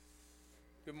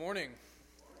Good morning.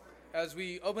 As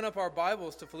we open up our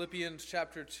Bibles to Philippians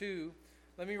chapter 2,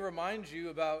 let me remind you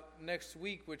about next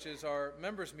week, which is our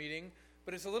members meeting.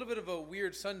 But it's a little bit of a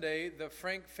weird Sunday. The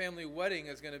Frank family wedding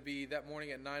is going to be that morning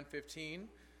at 9:15.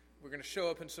 We're going to show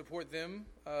up and support them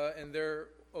in their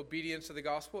obedience to the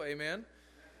gospel. Amen.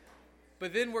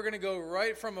 But then we're going to go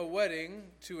right from a wedding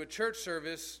to a church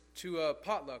service to a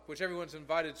potluck, which everyone's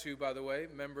invited to, by the way,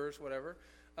 members, whatever.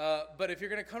 But if you're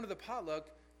going to come to the potluck,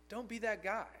 don't be that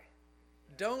guy.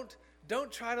 Don't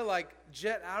try to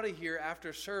jet out of here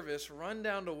after service, run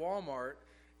down to Walmart,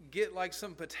 get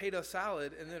some potato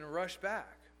salad, and then rush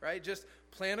back, right? Just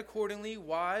plan accordingly.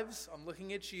 Wives, I'm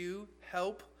looking at you.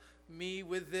 Help me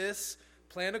with this.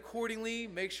 Plan accordingly.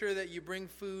 Make sure that you bring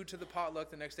food to the potluck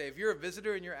the next day. If you're a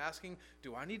visitor and you're asking,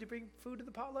 do I need to bring food to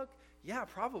the potluck? Yeah,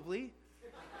 probably.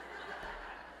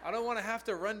 I don't want to have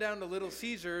to run down to Little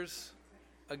Caesars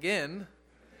again,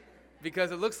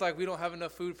 because it looks like we don't have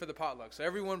enough food for the potluck. So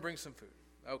everyone bring some food.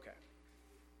 Okay.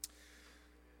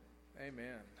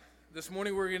 Amen. This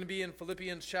morning we're going to be in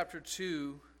Philippians chapter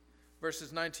 2,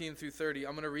 verses 19 through 30.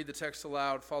 I'm going to read the text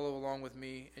aloud. Follow along with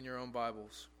me in your own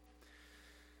Bibles.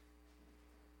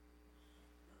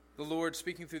 The Lord,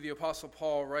 speaking through the Apostle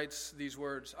Paul, writes these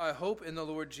words, "I hope in the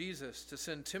Lord Jesus to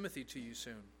send Timothy to you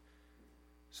soon,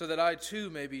 so that I too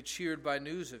may be cheered by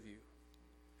news of you.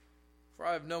 For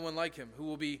I have no one like him who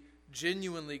will be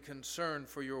genuinely concerned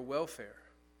for your welfare.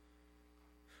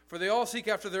 For they all seek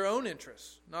after their own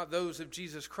interests, not those of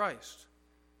Jesus Christ.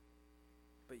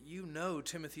 But you know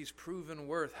Timothy's proven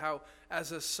worth, how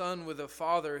as a son with a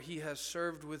father he has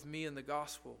served with me in the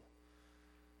gospel.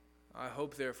 I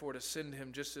hope therefore to send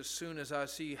him just as soon as I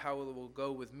see how it will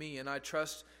go with me, and I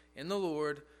trust in the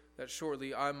Lord that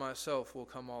shortly I myself will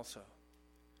come also.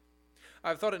 I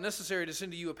have thought it necessary to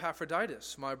send to you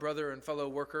Epaphroditus, my brother and fellow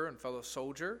worker and fellow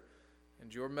soldier,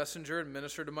 and your messenger and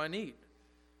minister to my need.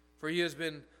 For he has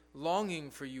been longing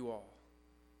for you all,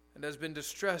 and has been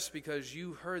distressed because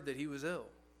you heard that he was ill.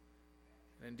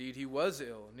 And indeed he was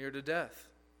ill, near to death.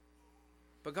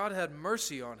 But God had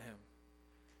mercy on him,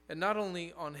 and not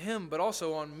only on him, but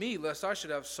also on me, lest I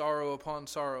should have sorrow upon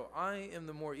sorrow. I am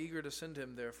the more eager to send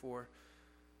him, therefore,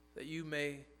 that you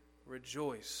may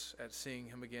rejoice at seeing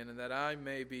him again, and that I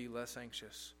may be less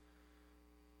anxious.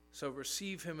 So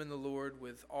receive him in the Lord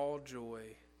with all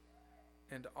joy,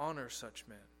 and honor such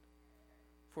men.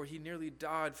 For he nearly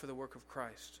died for the work of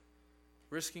Christ,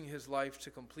 risking his life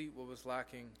to complete what was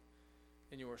lacking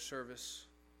in your service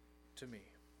to me."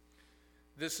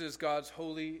 This is God's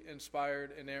holy,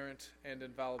 inspired, inerrant, and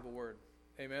infallible word.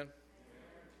 Amen?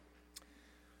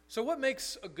 So what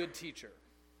makes a good teacher?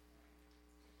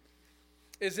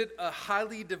 Is it a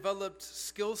highly developed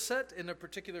skill set in a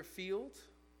particular field?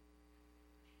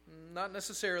 Not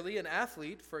necessarily. An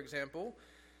athlete, for example,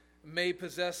 may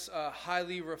possess a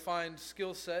highly refined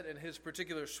skill set in his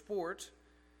particular sport,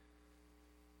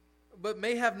 but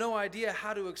may have no idea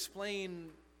how to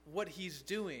explain what he's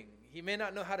doing. He may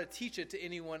not know how to teach it to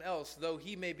anyone else, though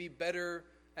he may be better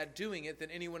at doing it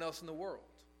than anyone else in the world.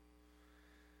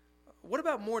 What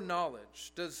about more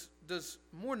knowledge? Does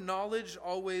more knowledge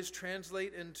always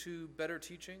translate into better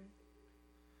teaching?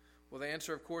 Well, the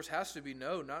answer, of course, has to be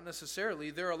no, not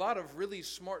necessarily. There are a lot of really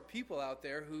smart people out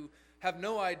there who have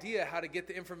no idea how to get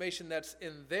the information that's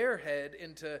in their head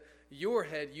into your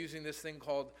head using this thing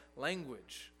called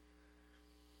language.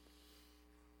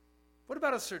 What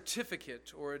about a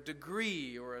certificate or a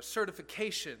degree or a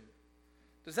certification?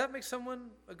 Does that make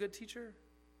someone a good teacher?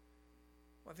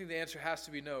 Well, I think the answer has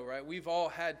to be no, right? We've all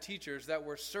had teachers that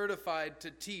were certified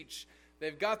to teach.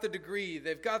 They've got the degree,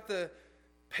 they've got the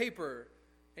paper,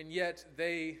 and yet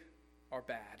they are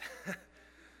bad.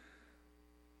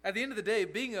 At the end of the day,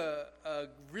 being a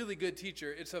really good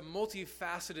teacher, it's a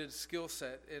multifaceted skill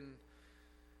set, and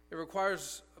it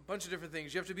requires a bunch of different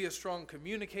things. You have to be a strong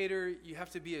communicator, you have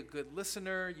to be a good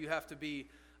listener, you have to be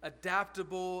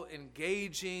adaptable,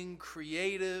 engaging,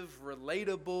 creative,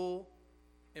 relatable,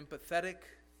 empathetic,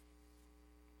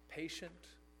 patient.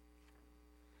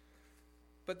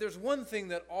 But there's one thing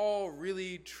that all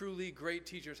really, truly great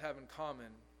teachers have in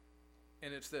common,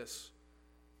 and it's this.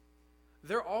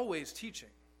 They're always teaching.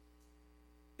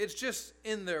 It's just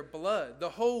in their blood. The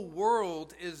whole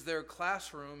world is their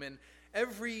classroom, and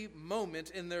every moment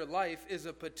in their life is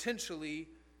a potentially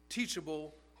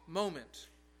teachable moment.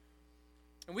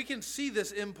 And we can see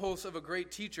this impulse of a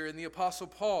great teacher in the Apostle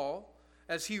Paul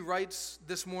as he writes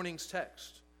this morning's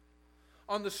text.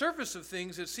 On the surface of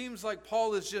things, it seems like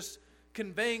Paul is just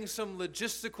conveying some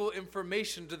logistical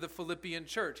information to the Philippian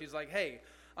church. He's like, hey,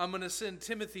 I'm going to send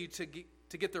Timothy to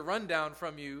get the rundown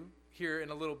from you here in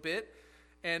a little bit,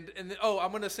 And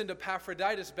I'm going to send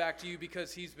Epaphroditus back to you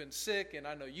because he's been sick, and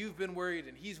I know you've been worried,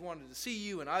 and he's wanted to see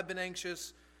you, and I've been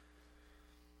anxious.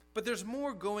 But there's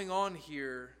more going on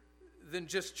here than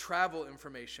just travel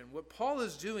information. What Paul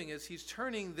is doing is he's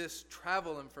turning this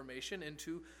travel information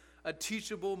into a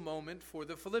teachable moment for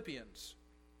the Philippians.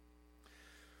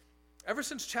 Ever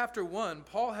since chapter 1,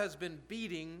 Paul has been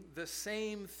beating the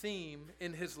same theme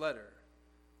in his letter.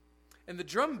 And the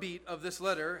drumbeat of this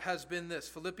letter has been this,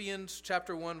 Philippians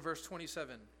chapter 1, verse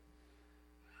 27.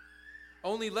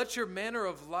 Only let your manner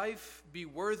of life be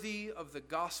worthy of the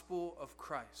gospel of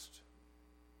Christ.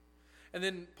 And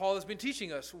then Paul has been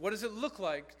teaching us, what does it look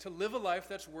like to live a life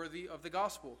that's worthy of the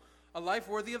gospel? A life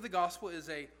worthy of the gospel is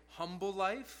a humble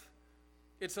life.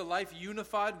 It's a life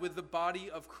unified with the body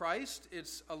of Christ.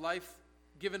 It's a life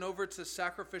given over to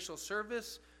sacrificial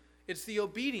service. It's the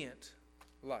obedient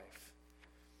life.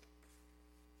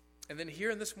 And then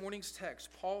here in this morning's text,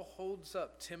 Paul holds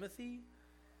up Timothy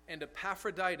and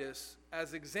Epaphroditus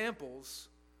as examples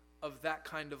of that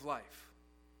kind of life.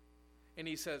 And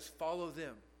he says, follow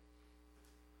them.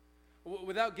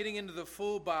 Without getting into the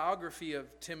full biography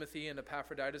of Timothy and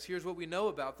Epaphroditus, here's what we know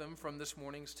about them from this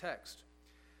morning's text.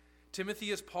 Timothy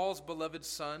is Paul's beloved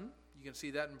son. You can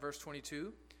see that in verse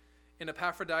 22. And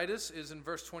Epaphroditus is in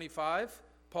verse 25,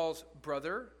 Paul's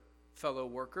brother, fellow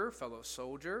worker, fellow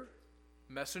soldier,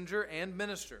 messenger, and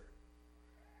minister.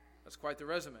 That's quite the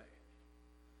resume.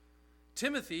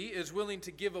 Timothy is willing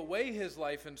to give away his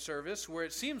life in service, where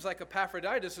it seems like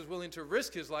Epaphroditus is willing to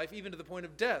risk his life even to the point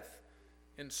of death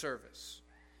in service.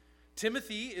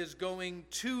 Timothy is going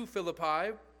to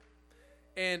Philippi,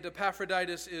 and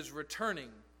Epaphroditus is returning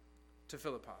to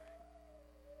Philippi.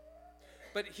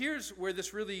 But here's where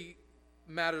this really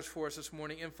matters for us this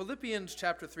morning. In Philippians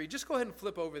chapter 3, just go ahead and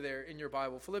flip over there in your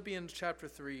Bible. Philippians chapter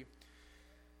 3,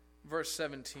 verse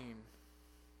 17.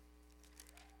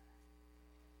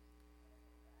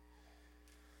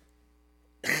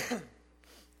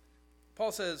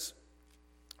 Paul says,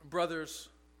 brothers,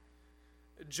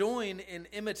 join in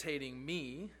imitating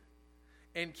me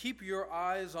and keep your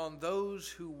eyes on those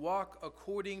who walk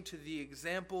according to the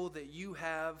example that you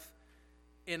have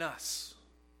in us.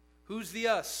 Who's the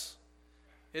us?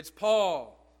 It's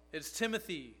Paul. It's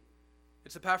Timothy.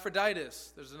 It's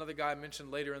Epaphroditus. There's another guy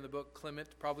mentioned later in the book, Clement,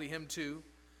 probably him too.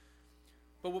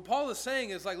 But what Paul is saying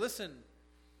is like, listen,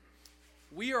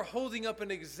 we are holding up an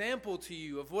example to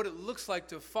you of what it looks like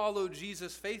to follow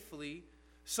Jesus faithfully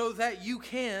so that you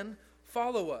can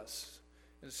follow us.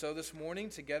 And so this morning,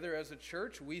 together as a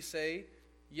church, we say,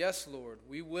 yes, Lord,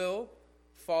 we will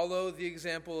follow the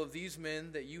example of these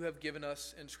men that you have given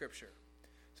us in Scripture.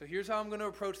 So here's how I'm going to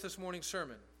approach this morning's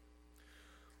sermon.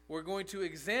 We're going to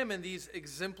examine these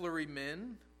exemplary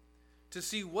men to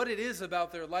see what it is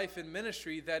about their life and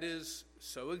ministry that is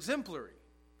so exemplary,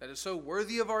 that is so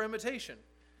worthy of our imitation.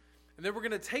 And then we're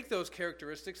going to take those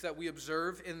characteristics that we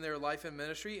observe in their life and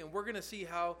ministry, and we're going to see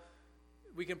how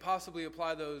we can possibly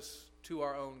apply those to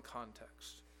our own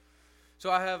context.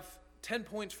 So I have 10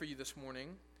 points for you this morning.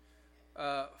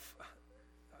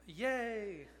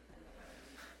 Yay!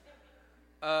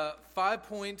 5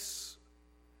 points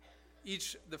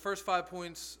each. The first 5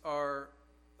 points are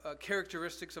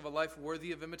characteristics of a life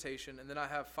worthy of imitation, and then I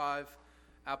have 5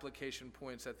 application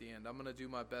points at the end. I'm going to do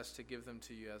my best to give them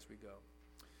to you as we go.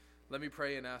 Let me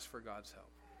pray and ask for God's help.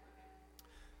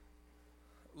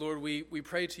 Lord, we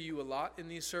pray to you a lot in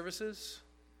these services,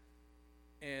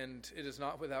 and it is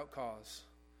not without cause.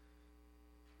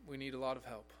 We need a lot of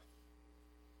help.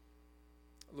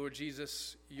 Lord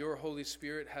Jesus, your Holy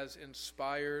Spirit has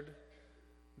inspired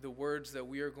the words that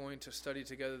we are going to study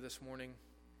together this morning,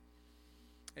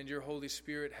 and your Holy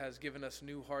Spirit has given us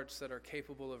new hearts that are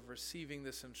capable of receiving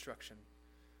this instruction.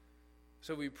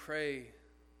 So we pray,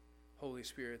 Holy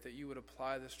Spirit, that you would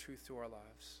apply this truth to our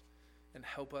lives and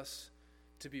help us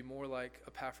to be more like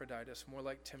Epaphroditus, more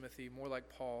like Timothy, more like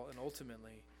Paul, and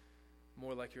ultimately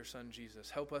more like your son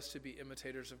Jesus. Help us to be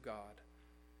imitators of God.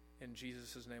 In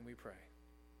Jesus' name we pray.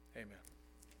 Amen.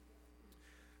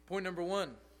 Point number 1,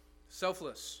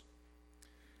 selfless.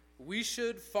 We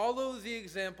should follow the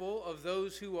example of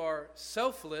those who are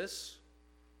selfless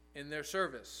in their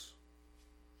service.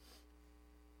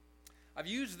 I've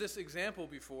used this example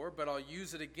before, but I'll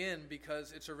use it again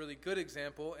because it's a really good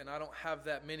example and I don't have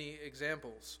that many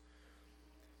examples.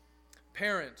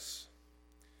 Parents,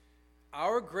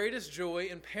 our greatest joy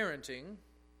in parenting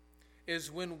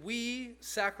is when we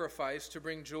sacrifice to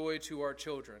bring joy to our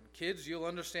children. Kids, you'll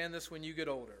understand this when you get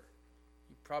older.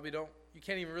 You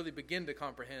can't even really begin to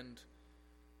comprehend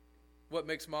what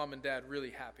makes mom and dad really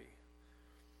happy.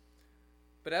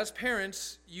 But as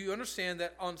parents, you understand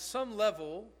that on some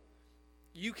level,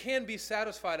 you can be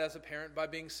satisfied as a parent by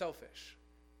being selfish,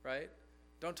 right?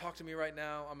 Don't talk to me right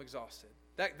now, I'm exhausted.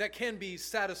 That can be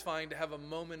satisfying to have a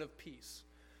moment of peace.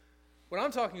 What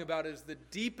I'm talking about is the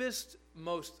deepest,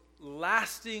 most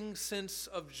lasting sense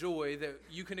of joy that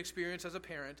you can experience as a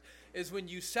parent is when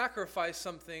you sacrifice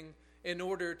something in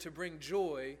order to bring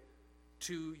joy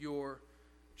to your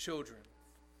children.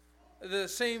 The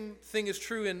same thing is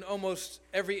true in almost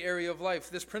every area of life.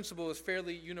 This principle is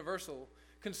fairly universal.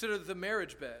 Consider the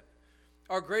marriage bed.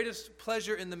 Our greatest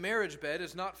pleasure in the marriage bed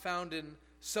is not found in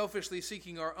selfishly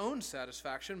seeking our own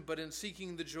satisfaction, but in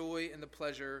seeking the joy and the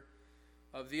pleasure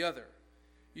of the other.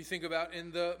 You think about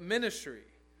in the ministry,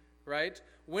 right?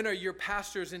 When are your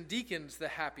pastors and deacons the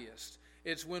happiest?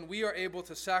 It's when we are able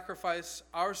to sacrifice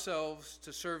ourselves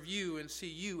to serve you and see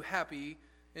you happy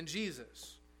in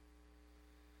Jesus.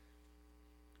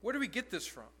 Where do we get this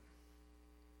from?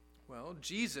 Well,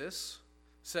 Jesus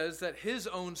says that his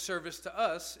own service to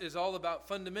us is all about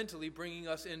fundamentally bringing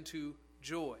us into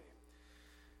joy.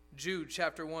 Jude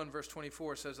chapter 1 verse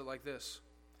 24 says it like this.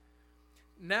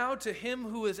 Now to him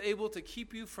who is able to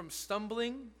keep you from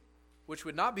stumbling, which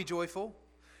would not be joyful,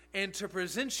 and to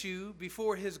present you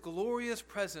before his glorious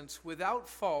presence without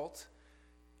fault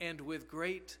and with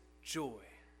great joy.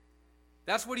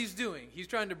 That's what he's doing. He's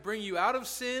trying to bring you out of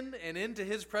sin and into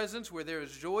his presence where there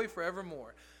is joy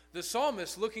forevermore. The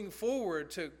psalmist, looking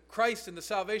forward to Christ and the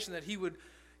salvation that he would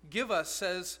give us,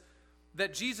 says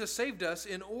that Jesus saved us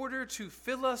in order to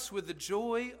fill us with the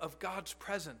joy of God's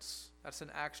presence. That's in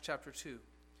Acts chapter 2,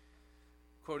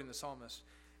 quoting the psalmist.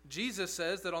 Jesus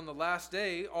says that on the last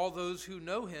day, all those who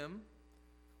know him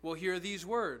will hear these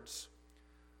words.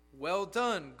 Well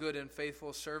done, good and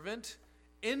faithful servant.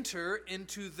 Enter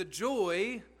into the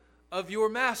joy of your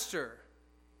master.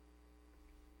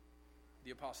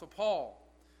 The Apostle Paul,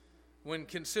 when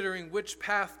considering which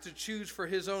path to choose for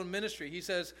his own ministry, he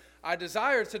says, I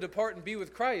desire to depart and be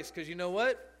with Christ, because you know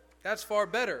what? That's far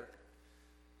better.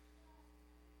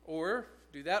 Or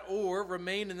do that, or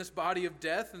remain in this body of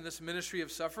death and this ministry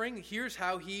of suffering. Here's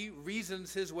how he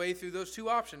reasons his way through those two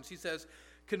options. He says,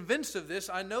 convinced of this,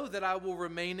 I know that I will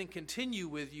remain and continue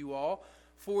with you all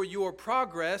for your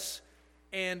progress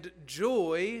and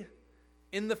joy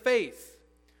in the faith.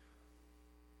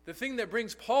 The thing that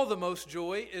brings Paul the most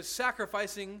joy is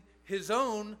sacrificing his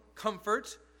own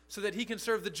comfort so that he can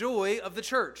serve the joy of the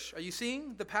church. Are you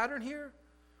seeing the pattern here?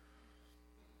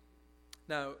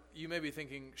 Now, you may be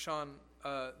thinking, Sean,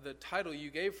 the title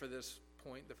you gave for this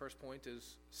point, the first point,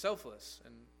 is selfless.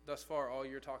 And thus far, all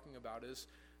you're talking about is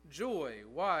joy.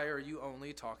 Why are you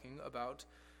only talking about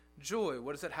joy?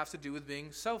 What does that have to do with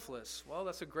being selfless? Well,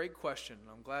 that's a great question.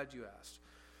 I'm glad you asked.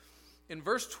 In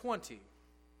verse 20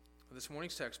 of this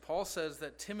morning's text, Paul says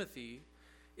that Timothy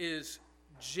is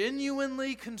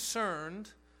genuinely concerned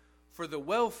for the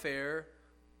welfare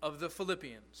of the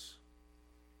Philippians.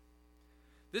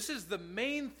 This is the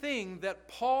main thing that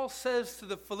Paul says to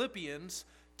the Philippians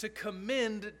to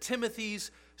commend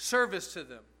Timothy's service to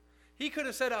them. He could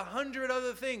have said 100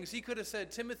 other things. He could have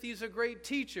said, Timothy's a great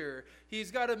teacher.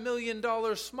 He's got $1 million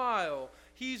smile.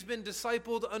 He's been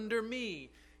discipled under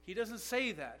me. He doesn't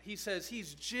say that. He says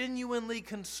he's genuinely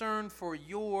concerned for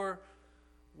your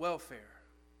welfare.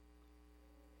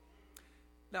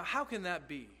 Now, how can that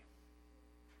be?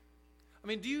 I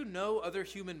mean, do you know other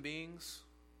human beings?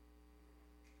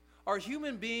 Are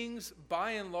human beings,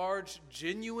 by and large,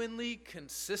 genuinely,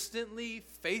 consistently,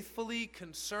 faithfully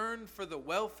concerned for the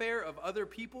welfare of other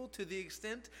people to the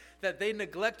extent that they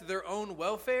neglect their own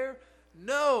welfare?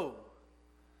 No.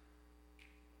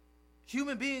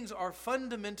 Human beings are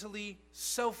fundamentally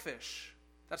selfish.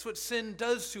 That's what sin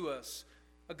does to us.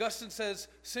 Augustine says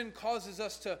sin causes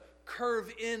us to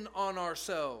curve in on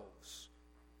ourselves.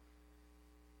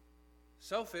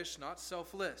 Selfish, not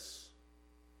selfless.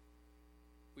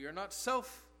 We are not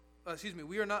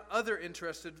we are not other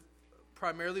interested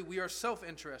primarily, we are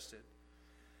self-interested.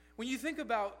 When you think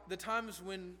about the times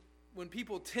when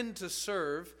people tend to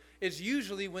serve, it's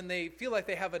usually when they feel like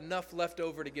they have enough left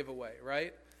over to give away,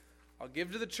 right? I'll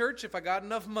give to the church if I got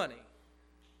enough money,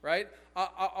 right?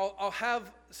 I'll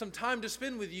have some time to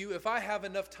spend with you if I have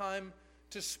enough time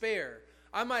to spare.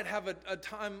 I might have a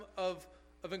time of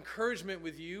encouragement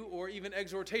with you, or even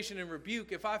exhortation and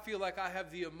rebuke, if I feel like I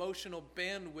have the emotional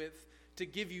bandwidth to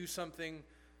give you something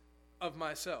of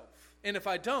myself. And if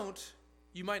I don't,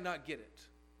 you might not get it.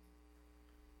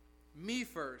 Me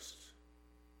first,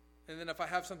 and then if I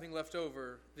have something left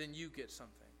over, then you get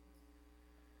something.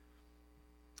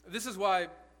 This is why,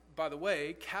 by the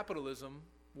way, capitalism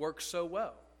works so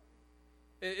well.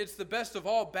 It's the best of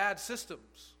all bad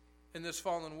systems in this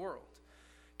fallen world.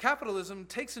 Capitalism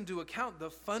takes into account the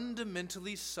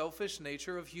fundamentally selfish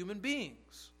nature of human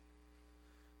beings.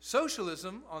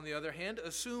 Socialism, on the other hand,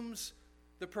 assumes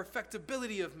the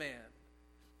perfectibility of man.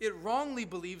 It wrongly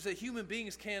believes that human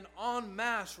beings can en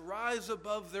masse rise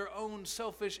above their own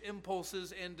selfish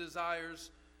impulses and desires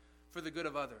for the good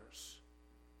of others.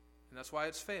 And that's why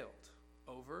it's failed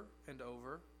over and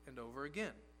over and over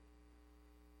again.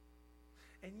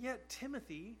 And yet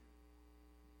Timothy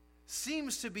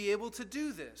seems to be able to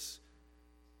do this.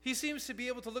 He seems to be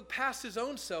able to look past his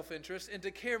own self-interest and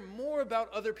to care more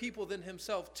about other people than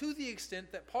himself, to the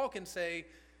extent that Paul can say,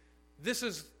 this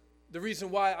is the reason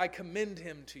why I commend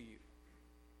him to you.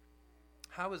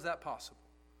 How is that possible?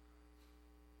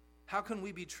 How can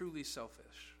we be truly selfless?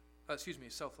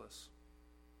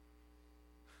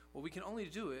 Well, we can only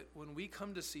do it when we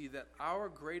come to see that our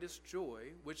greatest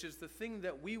joy, which is the thing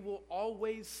that we will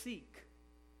always seek,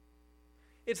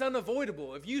 it's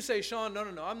unavoidable. If you say, Sean, no,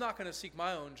 I'm not going to seek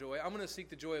my own joy. I'm going to seek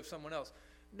the joy of someone else.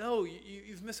 No,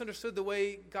 you've misunderstood the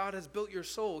way God has built your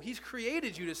soul. He's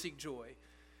created you to seek joy.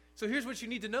 So here's what you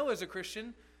need to know as a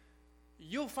Christian.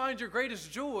 You'll find your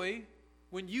greatest joy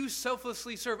when you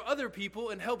selflessly serve other people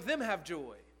and help them have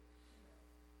joy.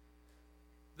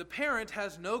 The parent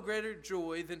has no greater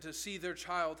joy than to see their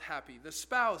child happy. The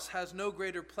spouse has no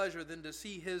greater pleasure than to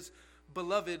see his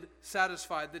beloved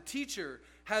satisfied. The teacher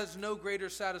has no greater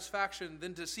satisfaction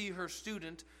than to see her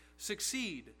student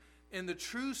succeed. And the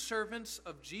true servants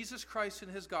of Jesus Christ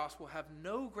and his gospel have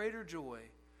no greater joy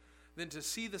than to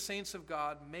see the saints of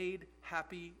God made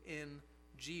happy in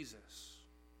Jesus.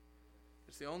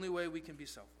 It's the only way we can be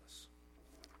selfless.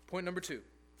 Point number 2,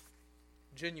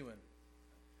 genuine.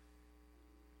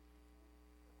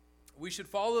 We should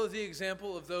follow the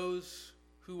example of those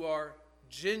who are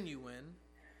genuine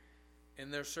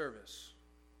in their service.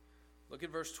 Look at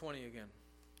verse 20 again.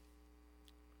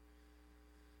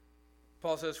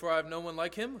 Paul says, for I have no one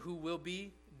like him who will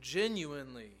be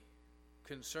genuinely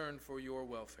concerned for your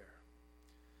welfare.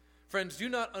 Friends, do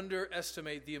not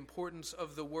underestimate the importance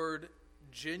of the word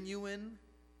genuine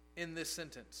in this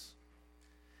sentence.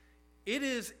 It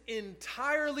is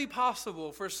entirely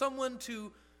possible for someone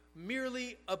to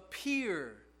merely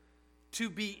appear to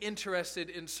be interested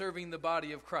in serving the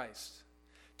body of Christ,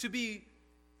 to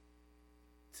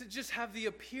just have the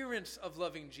appearance of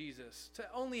loving Jesus, to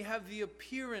only have the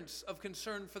appearance of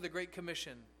concern for the Great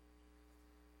Commission.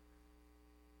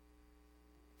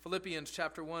 Philippians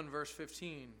chapter 1, verse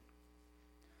 15.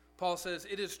 Paul says,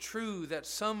 it is true that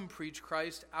some preach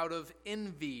Christ out of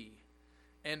envy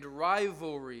and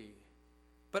rivalry,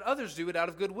 but others do it out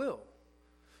of goodwill.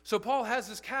 So Paul has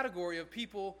this category of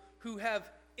people who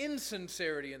have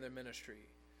insincerity in their ministry.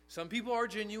 Some people are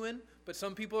genuine, but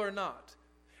some people are not.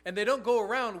 And they don't go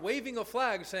around waving a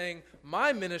flag saying,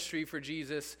 my ministry for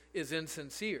Jesus is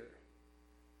insincere.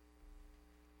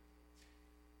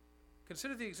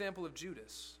 Consider the example of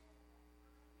Judas.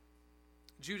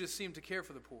 Judas seemed to care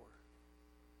for the poor.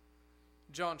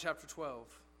 John chapter 12.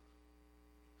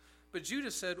 But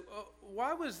Judas said,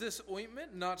 why was this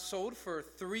ointment not sold for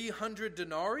 300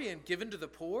 denarii and given to the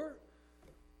poor?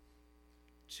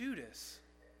 Judas,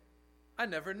 I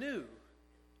never knew.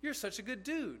 You're such a good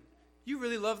dude. You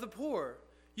really love the poor.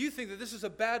 You think that this is a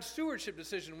bad stewardship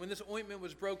decision when this ointment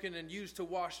was broken and used to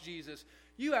wash Jesus.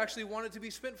 You actually want it to be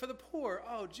spent for the poor.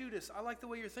 Oh, Judas, I like the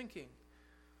way you're thinking.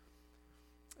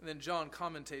 And then John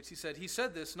commentates. He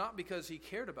said this not because he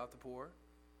cared about the poor,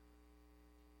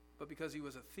 but because he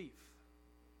was a thief.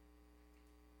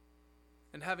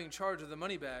 And having charge of the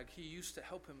money bag, he used to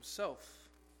help himself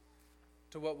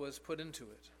to what was put into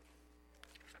it.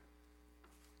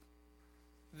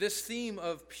 This theme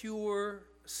of pure,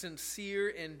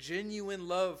 sincere, and genuine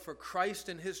love for Christ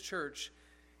and his church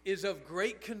is of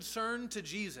great concern to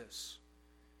Jesus.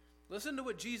 Listen to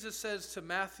what Jesus says to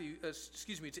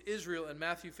Israel in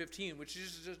Matthew 15, which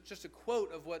is just a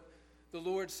quote of what the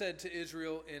Lord said to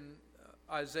Israel in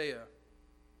Isaiah.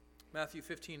 Matthew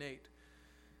 15:8.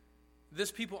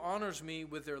 This people honors me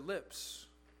with their lips,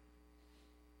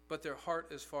 but their heart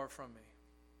is far from me.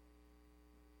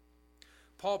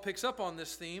 Paul picks up on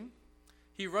this theme.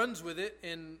 He runs with it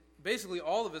in basically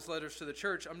all of his letters to the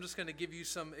church. I'm just going to give you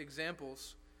some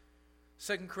examples.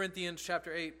 2 Corinthians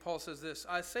chapter 8, Paul says this,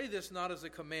 I say this not as a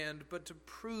command, but to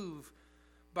prove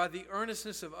by the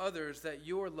earnestness of others that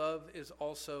your love is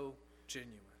also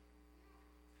genuine.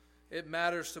 It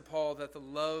matters to Paul that the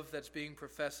love that's being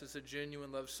professed is a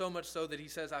genuine love, so much so that he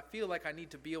says, I feel like I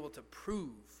need to be able to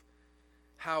prove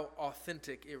how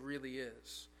authentic it really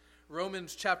is.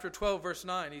 Romans chapter 12, verse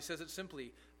 9, he says it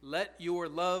simply, let your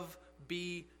love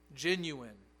be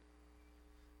genuine.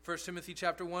 1 Timothy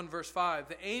chapter 1, verse 5,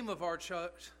 the aim of our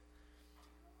church,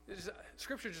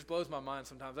 Scripture just blows my mind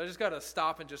sometimes. I just got to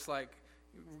stop and just like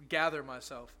gather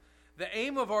myself. The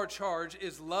aim of our charge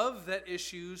is love that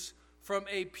issues from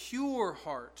a pure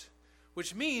heart,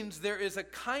 which means there is a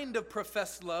kind of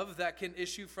professed love that can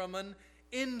issue from an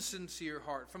insincere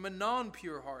heart, from a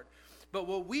non-pure heart. But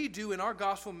what we do in our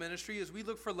gospel ministry is we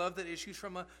look for love that issues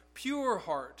from a pure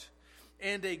heart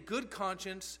and a good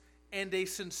conscience and a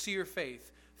sincere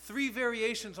faith. 3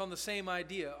 variations on the same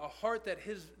idea, a heart that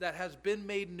has been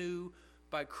made new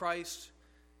by Christ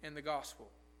and the gospel.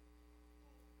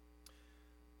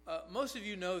 Most of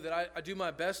you know that I do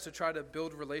my best to try to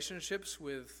build relationships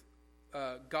with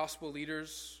gospel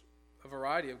leaders, a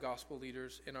variety of gospel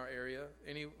leaders in our area.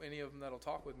 Any of them that'll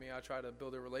talk with me, I try to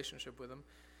build a relationship with them.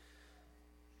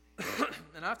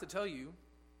 And I have to tell you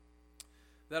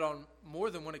that on more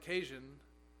than one occasion,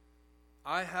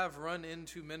 I have run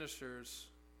into ministers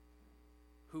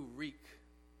who reek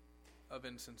of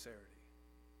insincerity.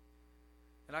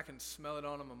 And I can smell it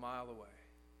on them a mile away.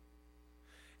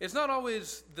 It's not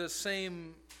always the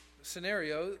same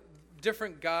scenario.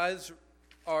 Different guys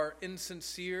are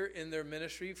insincere in their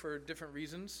ministry for different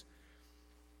reasons.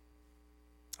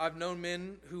 I've known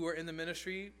men who are in the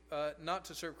ministry not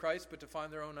to serve Christ, but to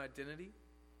find their own identity.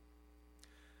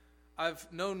 I've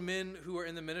known men who are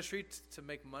in the ministry to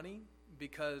make money,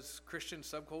 because Christian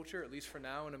subculture, at least for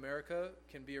now in America,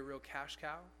 can be a real cash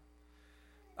cow.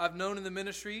 I've known in the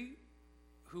ministry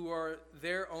who are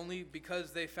there only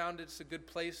because they found it's a good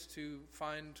place to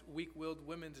find weak-willed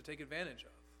women to take advantage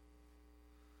of.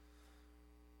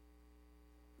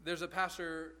 There's a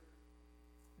pastor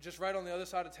just right on the other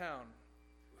side of town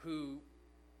who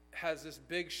has this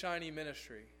big, shiny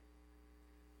ministry,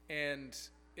 and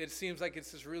it seems like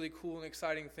it's this really cool and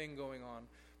exciting thing going on.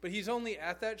 But he's only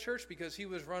at that church because he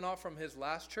was run off from his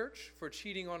last church for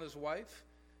cheating on his wife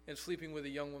and sleeping with a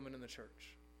young woman in the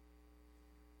church.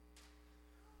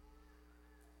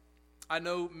 I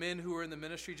know men who are in the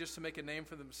ministry just to make a name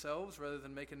for themselves rather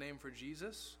than make a name for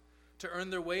Jesus, to earn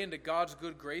their way into God's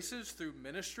good graces through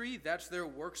ministry. That's their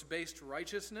works-based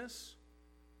righteousness.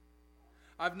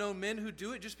 I've known men who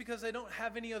do it just because they don't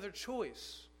have any other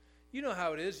choice. You know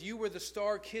how it is. You were the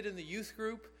star kid in the youth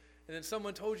group, and then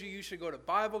someone told you should go to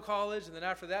Bible college, and then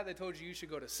after that they told you should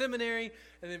go to seminary,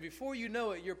 and then before you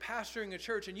know it, you're pastoring a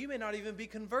church, and you may not even be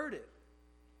converted.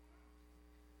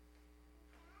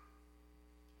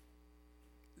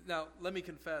 Now, let me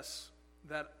confess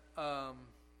that, and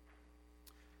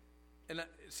it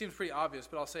seems pretty obvious,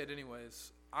 but I'll say it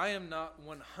anyways, I am not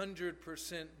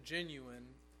 100% genuine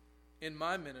in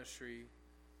my ministry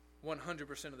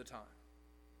 100% of the time.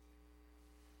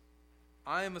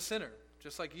 I am a sinner,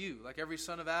 just like you, like every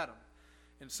son of Adam.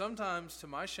 And sometimes, to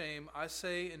my shame, I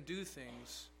say and do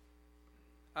things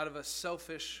out of a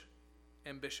selfish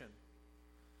ambition.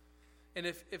 And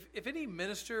if any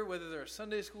minister, whether they're a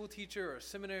Sunday school teacher or a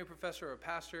seminary professor or a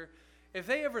pastor, if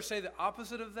they ever say the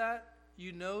opposite of that,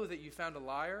 you know that you found a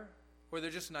liar, or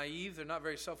they're just naive, they're not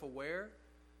very self-aware,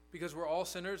 because we're all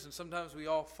sinners and sometimes we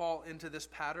all fall into this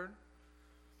pattern.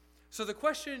 So the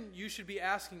question you should be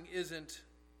asking isn't,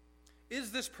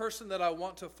 is this person that I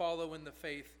want to follow in the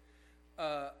faith,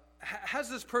 has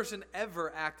this person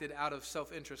ever acted out of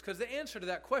self-interest? Because the answer to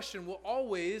that question will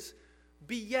always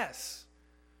be yes.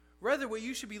 Rather, what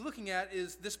you should be looking at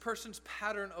is this person's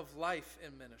pattern of life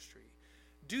in ministry.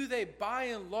 Do they, by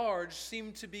and large,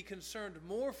 seem to be concerned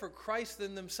more for Christ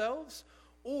than themselves?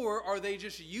 Or are they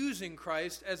just using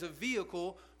Christ as a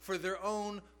vehicle for their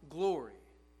own glory?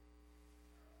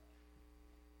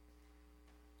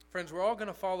 Friends, we're all going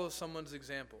to follow someone's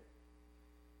example.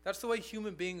 That's the way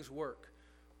human beings work.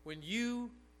 When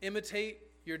you imitate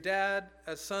your dad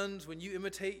as sons, when you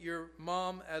imitate your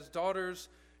mom as daughters,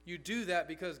 you do that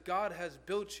because God has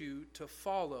built you to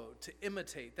follow, to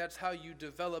imitate. That's how you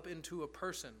develop into a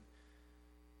person.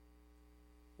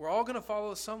 We're all going to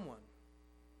follow someone.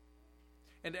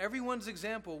 And everyone's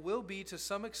example will be, to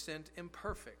some extent,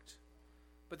 imperfect.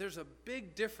 But there's a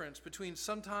big difference between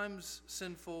sometimes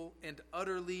sinful and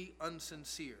utterly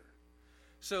unsincere.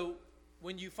 So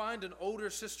when you find an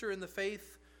older sister in the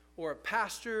faith, or a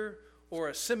pastor, or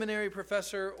a seminary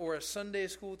professor, or a Sunday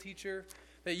school teacher,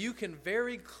 that you can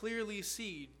very clearly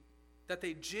see that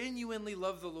they genuinely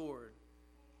love the Lord,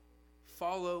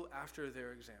 follow after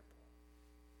their example.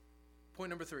 Point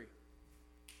number 3,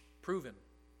 proven.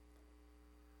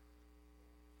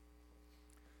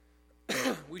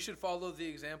 We should follow the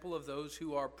example of those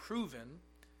who are proven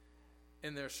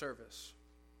in their service.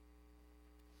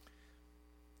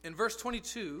 In verse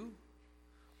 22,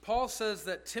 Paul says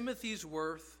that Timothy's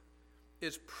worth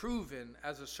is proven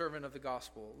as a servant of the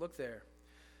gospel. Look there.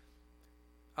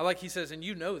 He says, and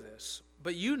you know this,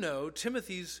 but you know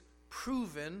Timothy's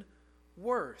proven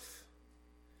worth.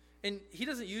 And he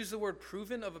doesn't use the word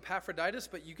proven of Epaphroditus,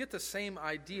 but you get the same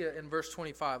idea in verse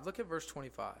 25. Look at verse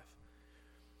 25.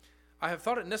 I have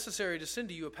thought it necessary to send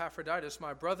to you Epaphroditus,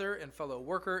 my brother and fellow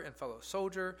worker and fellow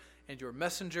soldier, and your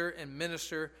messenger and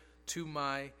minister to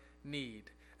my need.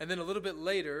 And then a little bit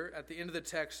later, at the end of the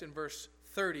text in verse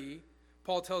 30,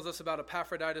 Paul tells us about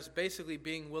Epaphroditus basically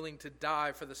being willing to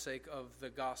die for the sake of the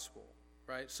gospel,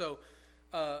 right? So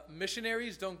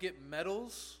missionaries don't get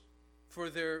medals for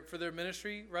their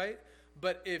ministry, right?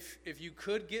 But if you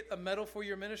could get a medal for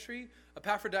your ministry,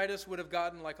 Epaphroditus would have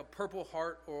gotten like a Purple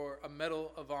Heart or a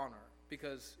Medal of Honor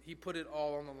because he put it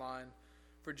all on the line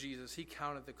for Jesus. He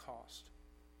counted the cost.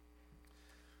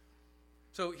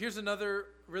 So here's another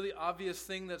really obvious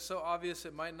thing that's so obvious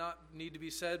it might not need to be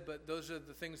said, but those are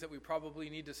the things that we probably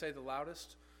need to say the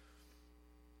loudest.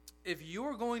 If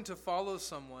you're going to follow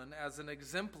someone as an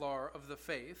exemplar of the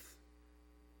faith,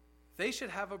 they should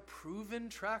have a proven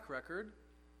track record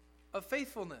of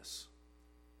faithfulness.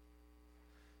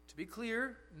 To be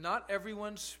clear, not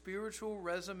everyone's spiritual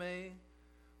resume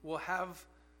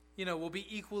will be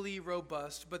equally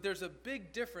robust, but there's a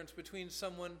big difference between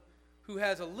someone who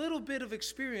has a little bit of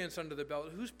experience under the belt,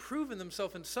 who's proven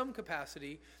themselves in some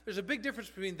capacity. There's a big difference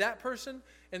between that person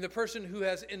and the person who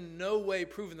has in no way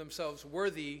proven themselves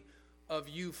worthy of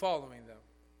you following them.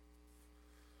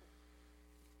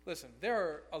 Listen, there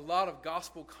are a lot of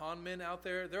gospel con men out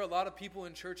there. There are a lot of people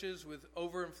in churches with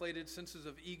overinflated senses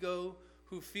of ego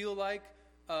who feel like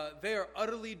they are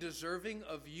utterly deserving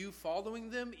of you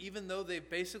following them, even though they've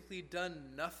basically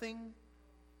done nothing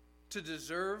to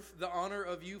deserve the honor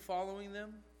of you following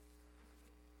them.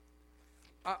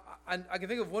 I can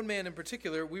think of one man in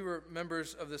particular. We were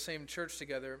members of the same church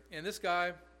together, and this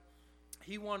guy,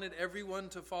 he wanted everyone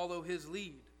to follow his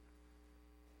lead.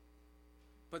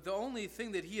 But the only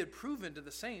thing that he had proven to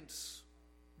the saints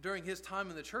during his time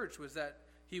in the church was that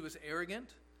he was arrogant,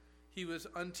 he was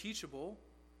unteachable,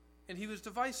 and he was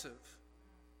divisive.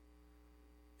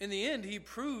 In the end, he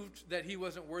proved that he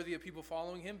wasn't worthy of people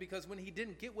following him because when he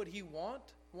didn't get what he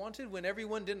wanted, when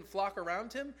everyone didn't flock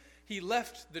around him, he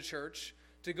left the church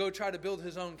to go try to build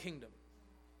his own kingdom.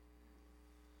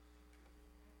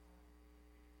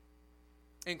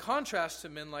 In contrast to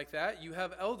men like that, you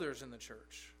have elders in the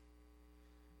church.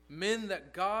 Men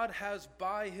that God has,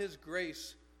 by his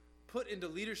grace, put into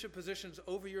leadership positions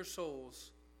over your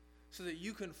souls so that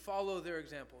you can follow their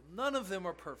example. None of them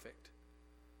are perfect.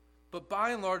 But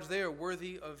by and large, they are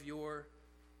worthy of your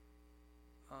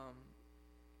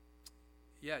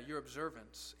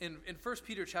observance. In 1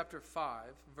 Peter chapter 5,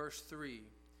 verse 3,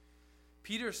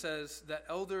 Peter says that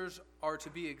elders are to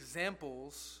be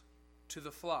examples to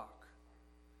the flock.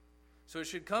 So it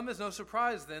should come as no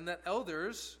surprise then that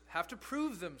elders have to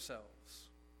prove themselves,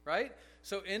 right?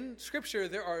 So in Scripture,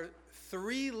 there are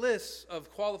 3 lists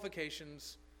of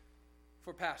qualifications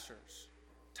for pastors: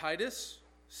 Titus,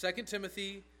 2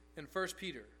 Timothy, and 1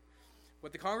 Peter.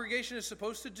 What the congregation is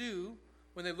supposed to do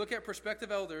when they look at prospective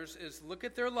elders is look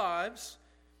at their lives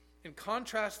and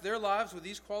contrast their lives with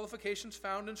these qualifications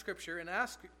found in Scripture and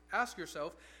ask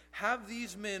yourself, have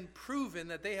these men proven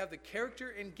that they have the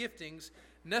character and giftings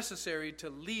necessary to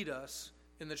lead us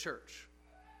in the church?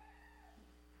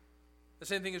 The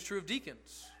same thing is true of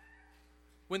deacons.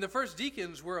 When the first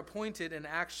deacons were appointed in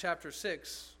Acts chapter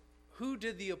 6, who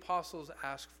did the apostles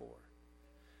ask for?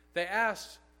 They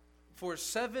asked for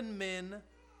 7 men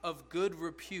of good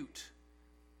repute.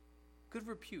 Good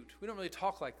repute. We don't really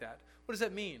talk like that. What does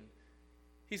that mean?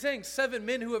 He's saying 7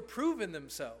 men who have proven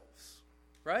themselves,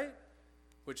 right?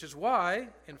 Which is why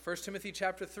in 1 Timothy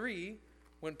chapter 3,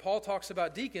 when Paul talks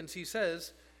about deacons, he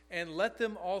says, and let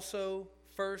them also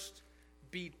first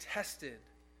be tested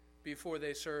before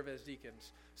they serve as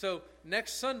deacons. So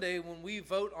next Sunday, when we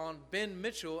vote on Ben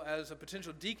Mitchell as a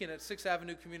potential deacon at 6th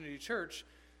Avenue Community Church,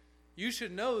 you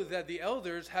should know that the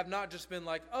elders have not just been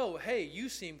like, oh, hey, you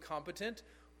seem competent,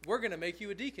 we're going to make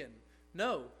you a deacon.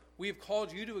 No, we've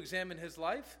called you to examine his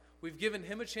life. We've given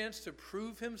him a chance to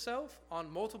prove himself on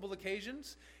multiple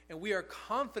occasions, and we are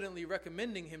confidently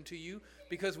recommending him to you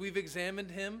because we've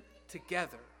examined him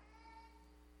together.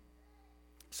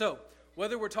 So,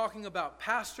 whether we're talking about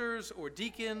pastors or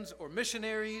deacons or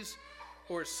missionaries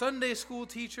or Sunday school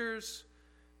teachers,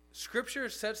 Scripture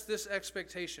sets this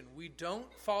expectation. We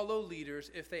don't follow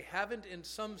leaders if they haven't in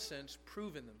some sense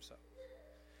proven themselves.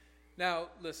 Now,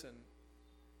 listen,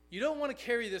 you don't want to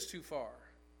carry this too far.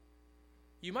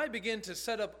 You might begin to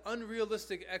set up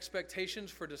unrealistic expectations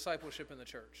for discipleship in the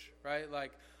church, right?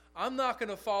 Like, I'm not going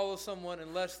to follow someone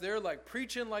unless they're like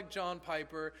preaching like John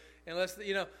Piper, unless,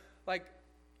 like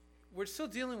we're still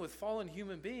dealing with fallen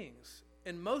human beings.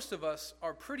 And most of us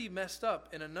are pretty messed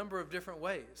up in a number of different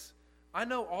ways. I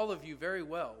know all of you very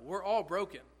well. We're all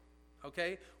broken,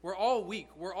 okay? We're all weak.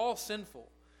 We're all sinful.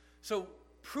 So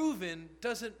proven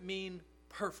doesn't mean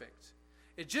perfect.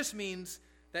 It just means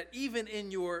that even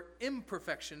in your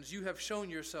imperfections, you have shown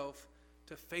yourself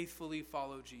to faithfully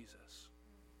follow Jesus.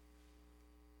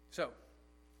 So,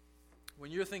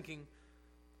 when you're thinking,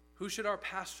 who should our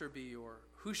pastor be, or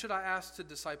who should I ask to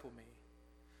disciple me?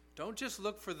 Don't just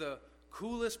look for the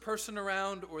coolest person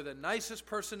around, or the nicest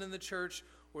person in the church,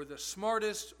 or the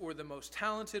smartest, or the most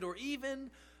talented, or even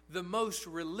the most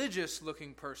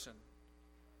religious-looking person.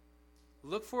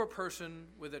 Look for a person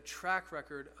with a track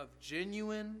record of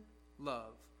genuine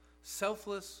love,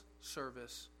 selfless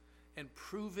service, and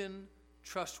proven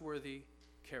trustworthy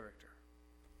character.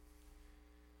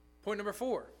 Point number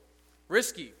 4,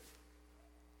 risky.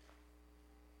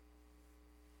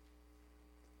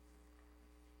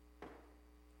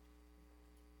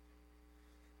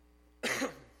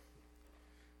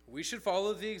 We should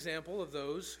follow the example of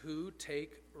those who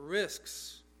take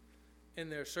risks in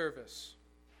their service.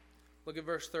 Look at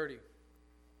verse 30.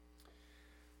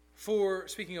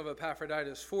 Speaking of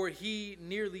Epaphroditus, for he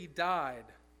nearly died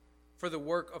for the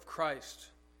work of Christ,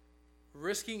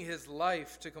 risking his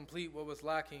life to complete what was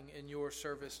lacking in your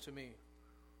service to me.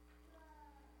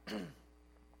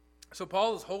 So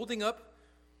Paul is holding up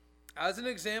as an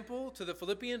example to the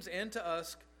Philippians and to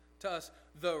us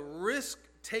the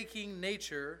risk-taking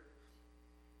nature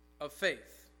of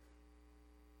faith.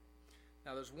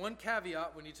 Now there's one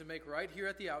caveat we need to make right here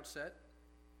at the outset,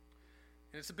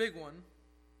 and it's a big one,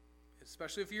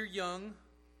 especially if you're young.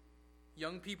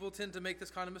 Young people tend to make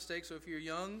this kind of mistake, so if you're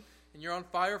young and you're on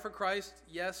fire for Christ,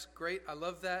 yes, great, I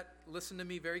love that. Listen to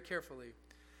me very carefully.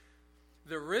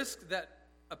 The risk that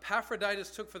Epaphroditus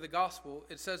took for the gospel,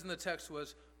 it says in the text,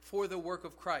 was for the work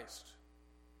of Christ.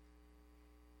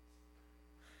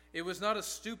 It was not a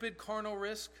stupid carnal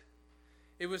risk.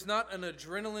 It was not an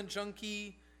adrenaline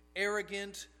junkie,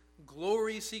 arrogant,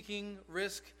 glory-seeking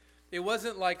risk. It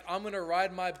wasn't like, I'm going to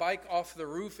ride my bike off the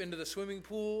roof into the swimming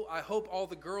pool. I hope all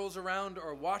the girls around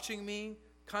are watching me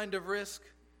kind of risk.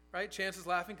 Right? Chance is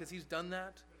laughing because he's done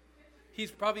that.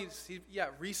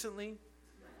 Recently.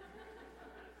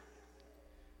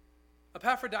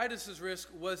 Epaphroditus' risk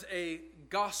was a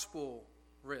gospel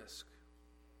risk.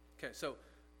 Okay, so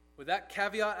with that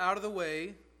caveat out of the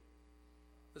way,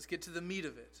 let's get to the meat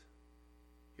of it.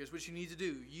 Here's what you need to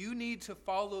do. You need to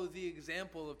follow the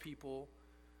example of people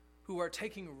who are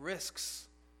taking risks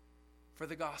for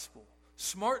the gospel.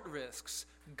 Smart risks,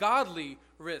 godly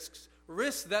risks,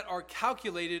 risks that are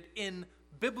calculated in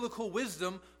biblical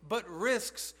wisdom, but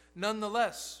risks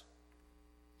nonetheless.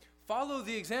 Follow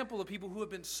the example of people who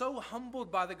have been so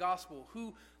humbled by the gospel,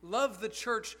 who love the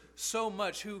church so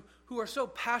much, who are so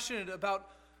passionate about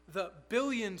the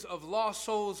billions of lost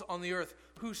souls on the earth,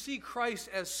 who see Christ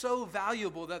as so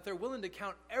valuable that they're willing to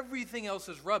count everything else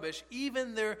as rubbish,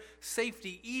 even their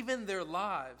safety, even their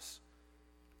lives,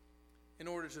 in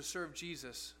order to serve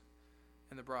Jesus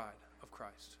and the bride of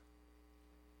Christ.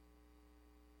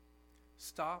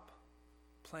 Stop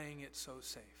playing it so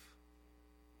safe.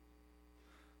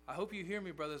 I hope you hear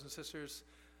me, brothers and sisters.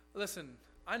 Listen,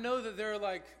 I know that there are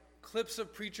like clips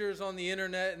of preachers on the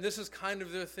internet, and this is kind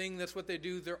of their thing. That's what they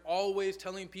do. They're always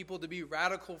telling people to be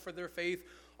radical for their faith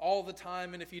all the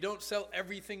time. And if you don't sell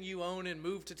everything you own and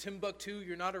move to Timbuktu,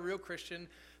 you're not a real Christian.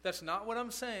 That's not what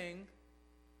I'm saying.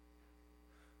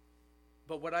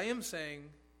 But what I am saying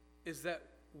is that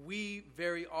we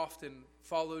very often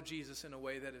follow Jesus in a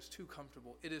way that is too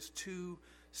comfortable. It is too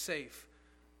safe.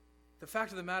 The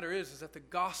fact of the matter is that the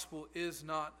gospel is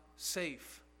not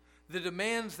safe. The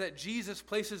demands that Jesus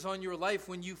places on your life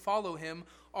when you follow him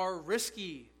are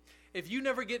risky. If you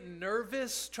never get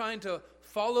nervous trying to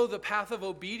follow the path of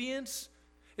obedience,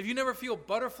 if you never feel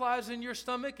butterflies in your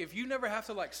stomach, if you never have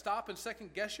to like stop and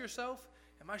second guess yourself,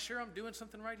 am I sure I'm doing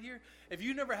something right here? If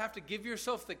you never have to give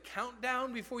yourself the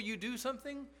countdown before you do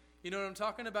something, you know what I'm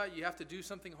talking about? You have to do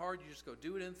something hard, you just go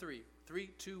do it in 3. 3,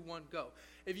 2, 1, go.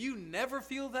 If you never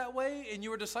feel that way in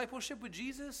your discipleship with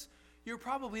Jesus, you're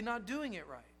probably not doing it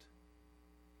right.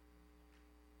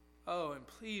 Oh, and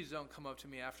please don't come up to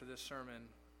me after this sermon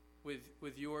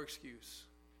with your excuse.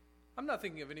 I'm not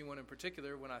thinking of anyone in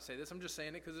particular when I say this. I'm just saying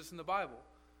it because it's in the Bible.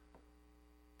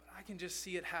 But I can just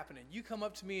see it happening. You come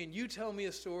up to me and you tell me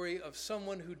a story of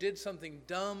someone who did something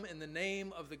dumb in the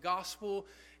name of the gospel,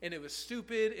 and it was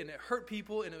stupid, and it hurt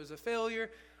people, and it was a failure.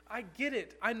 I get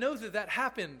it. I know that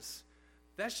happens.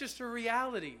 That's just a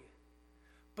reality.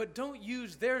 But don't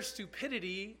use their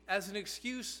stupidity as an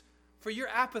excuse for your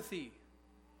apathy.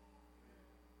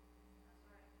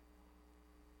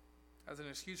 As an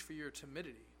excuse for your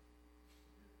timidity.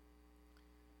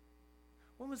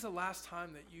 When was the last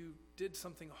time that you did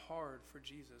something hard for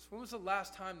Jesus? When was the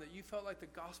last time that you felt like the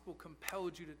gospel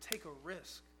compelled you to take a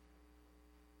risk?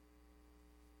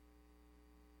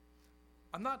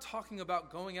 I'm not talking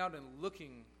about going out and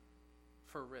looking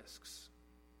for risks.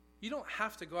 You don't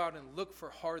have to go out and look for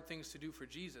hard things to do for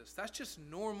Jesus. That's just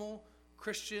normal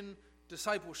Christian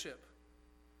discipleship.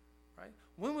 Right?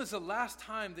 When was the last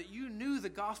time that you knew the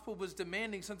gospel was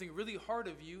demanding something really hard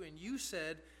of you and you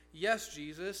said, yes,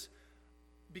 Jesus,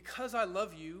 because I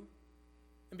love you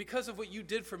and because of what you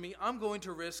did for me, I'm going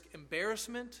to risk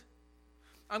embarrassment.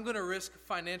 I'm going to risk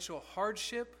financial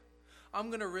hardship. I'm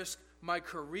going to risk my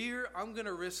career. I'm going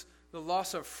to risk the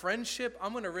loss of friendship.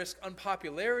 I'm going to risk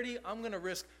unpopularity. I'm going to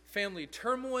risk family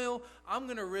turmoil. I'm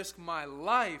going to risk my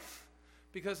life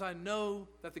because I know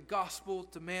that the gospel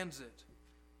demands it.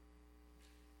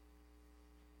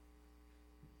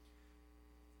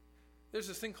 There's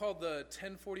this thing called the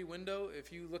 1040 window.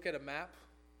 If you look at a map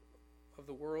of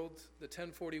the world, the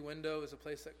 1040 window is a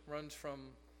place that runs from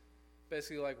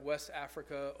basically like West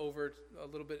Africa over a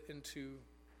little bit into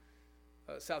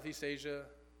Southeast Asia.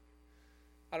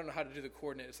 I don't know how to do the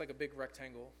coordinate. It's like a big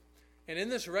rectangle. And in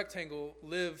this rectangle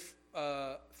live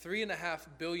 3.5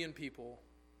 billion people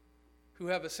who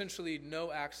have essentially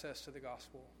no access to the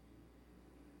gospel.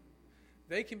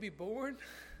 They can be born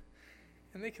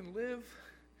and they can live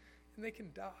and they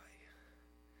can die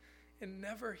and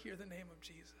never hear the name of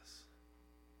Jesus.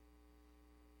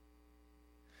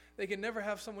 They can never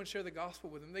have someone share the gospel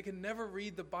with them. They can never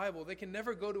read the Bible. They can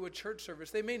never go to a church service.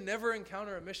 They may never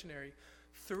encounter a missionary.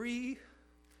 3.5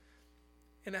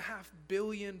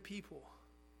 billion people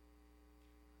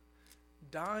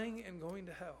dying and going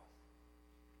to hell.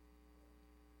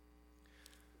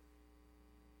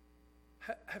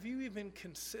 Have you even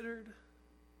considered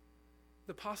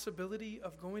the possibility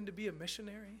of going to be a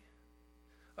missionary?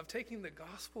 Of taking the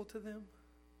gospel to them?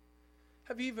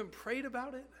 Have you even prayed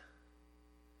about it?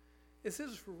 Is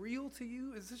this real to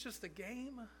you? Is this just a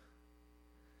game?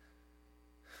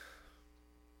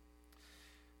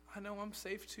 I know I'm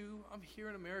safe too. I'm here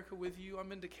in America with you.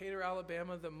 I'm in Decatur,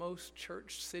 Alabama, the most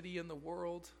church city in the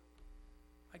world.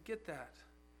 I get that.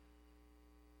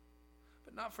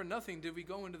 But not for nothing did we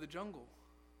go into the jungle.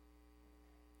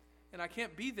 And I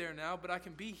can't be there now, but I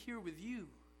can be here with you.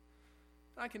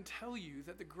 And I can tell you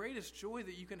that the greatest joy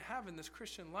that you can have in this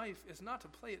Christian life is not to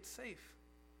play it safe.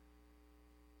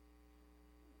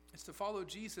 It's to follow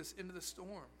Jesus into the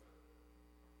storm.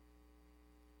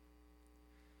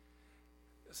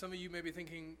 Some of you may be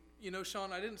thinking,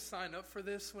 Sean, I didn't sign up for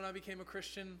this when I became a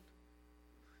Christian.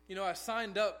 I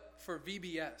signed up for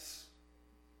VBS,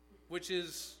 which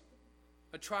is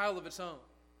a trial of its own,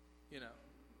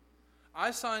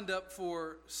 I signed up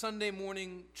for Sunday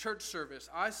morning church service.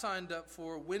 I signed up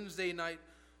for Wednesday night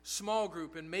small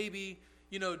group and maybe,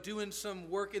 doing some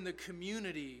work in the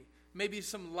community, maybe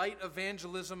some light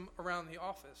evangelism around the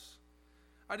office.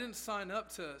 I didn't sign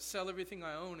up to sell everything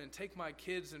I own and take my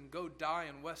kids and go die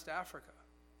in West Africa.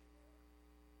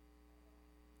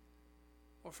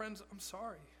 Well, friends, I'm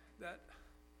sorry that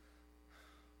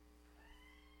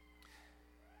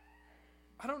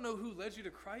I don't know who led you to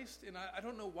Christ, and I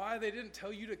don't know why they didn't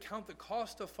tell you to count the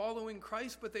cost of following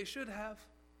Christ, but they should have.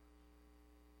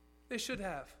 They should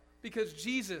have, because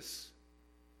Jesus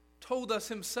told us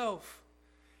himself,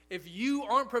 if you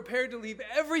aren't prepared to leave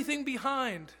everything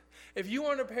behind, if you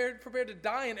aren't prepared to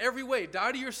die in every way,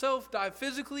 die to yourself, die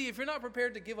physically, if you're not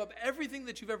prepared to give up everything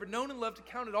that you've ever known and loved, to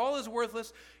count it all as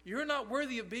worthless, you're not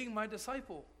worthy of being my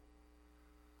disciple.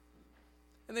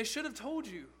 And they should have told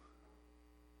you.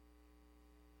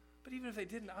 But even if they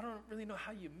didn't, I don't really know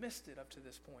how you missed it up to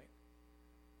this point.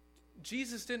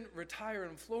 Jesus didn't retire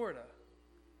in Florida.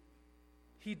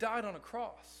 He died on a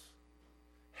cross,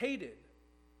 hated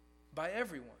by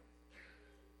everyone,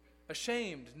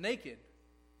 ashamed, naked,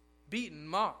 beaten,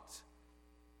 mocked,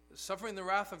 suffering the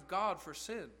wrath of God for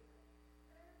sin.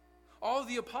 All of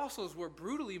the apostles were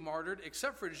brutally martyred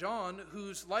except for John,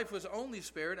 whose life was only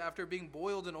spared after being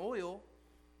boiled in oil.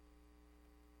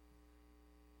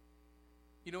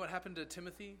 You know what happened to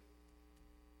Timothy?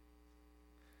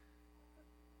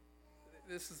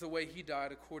 This is the way he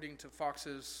died according to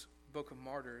Fox's Book of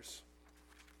Martyrs.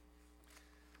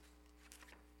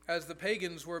 As the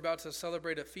pagans were about to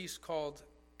celebrate a feast called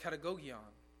Catagogion,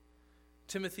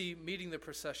 Timothy, meeting the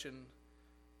procession,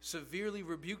 severely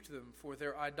rebuked them for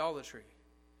their idolatry.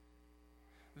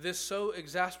 This so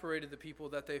exasperated the people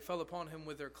that they fell upon him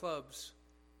with their clubs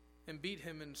and beat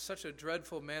him in such a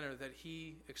dreadful manner that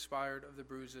he expired of the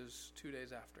bruises 2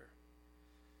 days after.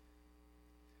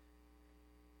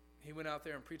 He went out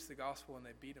there and preached the gospel, and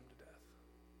they beat him to death.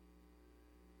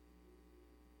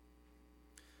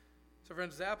 So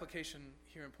friends, the application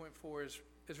here in point 4 is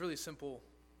really simple,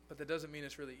 but that doesn't mean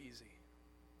it's really easy.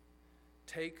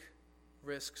 Take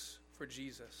risks for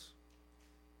Jesus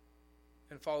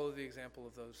and follow the example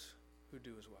of those who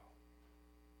do as well.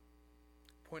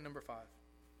 Point number 5,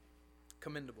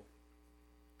 commendable.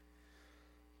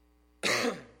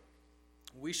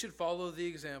 We should follow the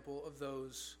example of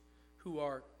those who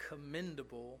are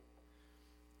commendable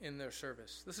in their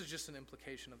service. This is just an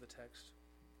implication of the text.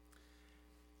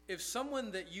 If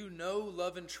someone that you know,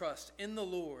 love, and trust in the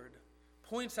Lord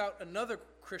points out another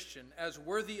Christian as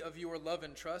worthy of your love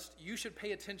and trust, you should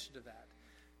pay attention to that.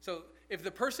 So if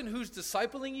the person who's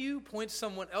discipling you points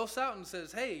someone else out and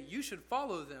says, hey, you should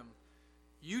follow them,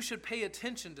 you should pay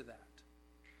attention to that.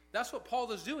 That's what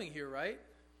Paul is doing here, right?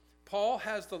 Paul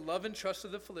has the love and trust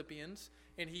of the Philippians,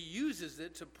 and he uses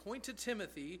it to point to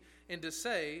Timothy and to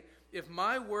say, if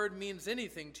my word means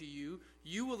anything to you,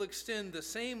 you will extend the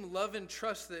same love and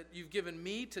trust that you've given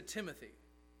me to Timothy.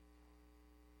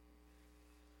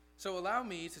 So allow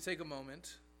me to take a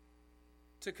moment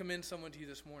to commend someone to you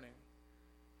this morning.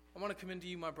 I want to commend to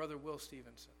you my brother Will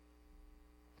Stevenson.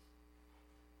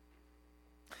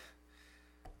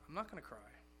 I'm not going to cry.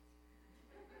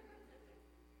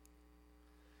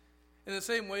 In the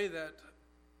same way that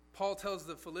Paul tells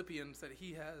the Philippians that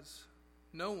he has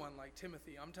no one like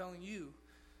Timothy, I'm telling you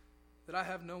that I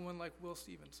have no one like Will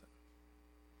Stevenson.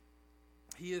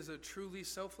 He is a truly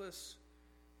selfless,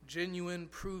 genuine,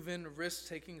 proven,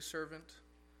 risk-taking servant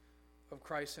of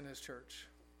Christ and his church.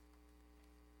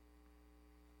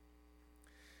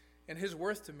 And his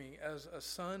worth to me as a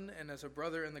son and as a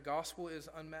brother in the gospel is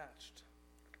unmatched.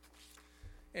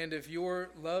 And if your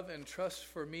love and trust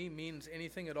for me means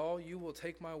anything at all, you will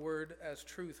take my word as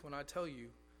truth when I tell you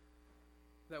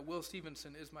that Will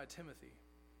Stevenson is my Timothy,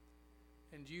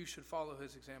 and you should follow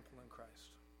his example in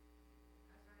Christ.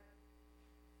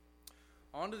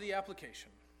 On to the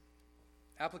application.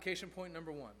 Application point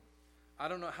number 1. I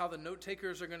don't know how the note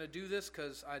takers are going to do this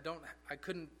because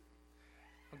I'm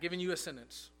giving you a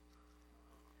sentence.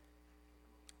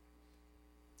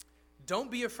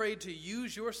 Don't be afraid to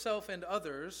use yourself and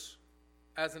others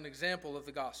as an example of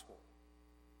the gospel.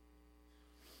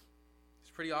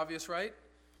 It's pretty obvious, right?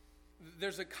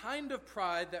 There's a kind of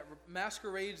pride that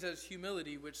masquerades as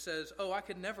humility, which says, oh, I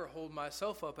could never hold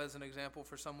myself up as an example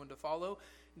for someone to follow.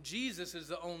 Jesus is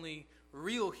the only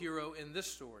real hero in this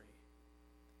story.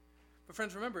 But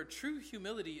friends, remember, true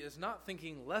humility is not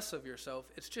thinking less of yourself.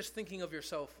 It's just thinking of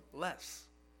yourself less.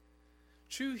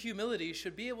 True humility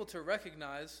should be able to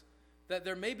recognize that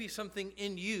there may be something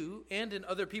in you and in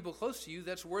other people close to you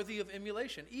that's worthy of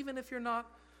emulation, even if you're not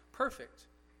perfect.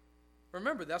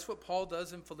 Remember, that's what Paul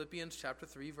does in Philippians chapter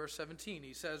 3, verse 17.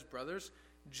 He says, brothers,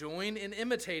 join in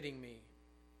imitating me.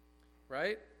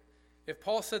 Right? If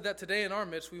Paul said that today in our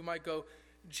midst, we might go,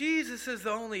 Jesus is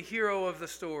the only hero of the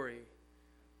story.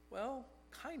 Well,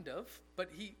 kind of, but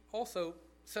he also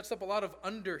sets up a lot of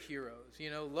under-heroes,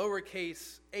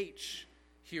 lowercase h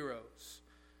heroes.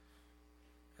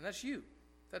 And that's you.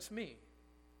 That's me.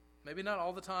 Maybe not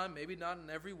all the time, maybe not in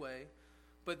every way,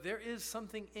 but there is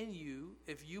something in you,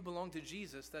 if you belong to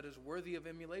Jesus, that is worthy of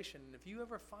emulation. And if you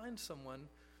ever find someone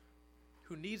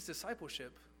who needs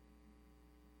discipleship,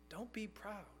 don't be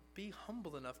proud. Be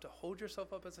humble enough to hold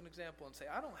yourself up as an example and say,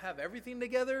 I don't have everything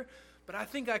together, but I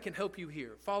think I can help you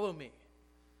here. Follow me.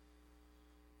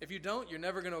 If you don't, you're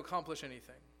never going to accomplish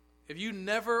anything. If you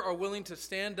never are willing to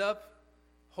stand up,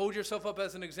 hold yourself up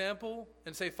as an example,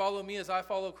 and say, follow me as I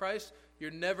follow Christ,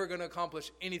 you're never going to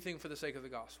accomplish anything for the sake of the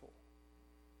gospel.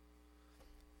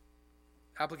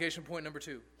 Application point number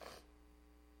 2.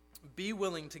 Be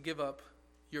willing to give up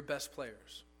your best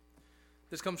players.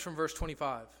 This comes from verse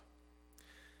 25.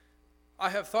 I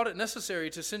have thought it necessary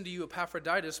to send to you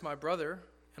Epaphroditus, my brother,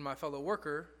 and my fellow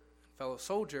worker, and fellow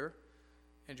soldier,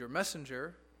 and your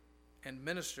messenger, and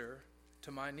minister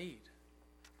to my need.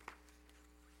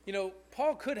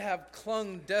 Paul could have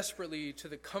clung desperately to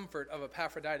the comfort of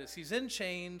Epaphroditus. He's in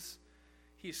chains,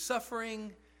 he's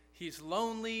suffering, he's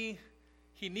lonely,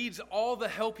 he needs all the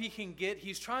help he can get.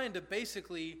 He's trying to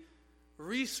basically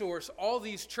resource all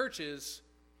these churches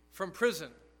from prison.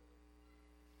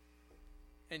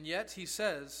 And yet he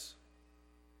says,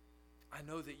 I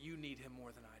know that you need him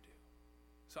more than I do,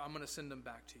 so I'm going to send him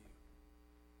back to you.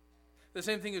 The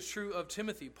same thing is true of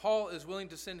Timothy. Paul is willing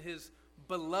to send his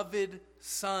beloved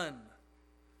son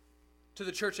to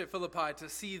the church at Philippi to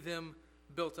see them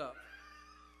built up.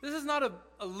 This is not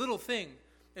a little thing.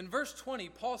 In verse 20,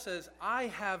 Paul says, I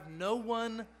have no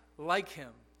one like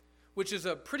him, which is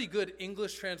a pretty good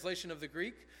English translation of the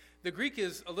Greek. The Greek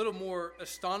is a little more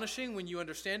astonishing when you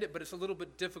understand it, but it's a little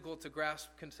bit difficult to grasp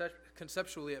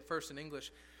conceptually at first in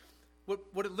English.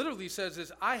 What it literally says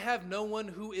is, I have no one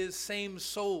who is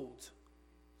same-souled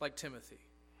like Timothy.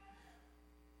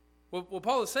 What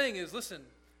Paul is saying is, listen,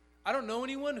 I don't know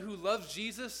anyone who loves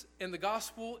Jesus and the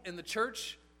gospel and the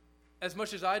church as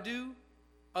much as I do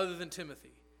other than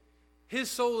Timothy. His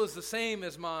soul is the same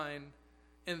as mine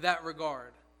in that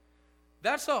regard.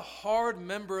 That's a hard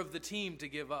member of the team to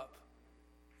give up.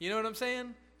 You know what I'm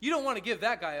saying? You don't want to give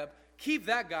that guy up. Keep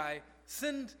that guy.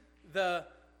 Send the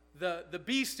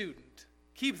B student.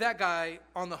 Keep that guy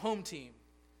on the home team.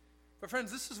 But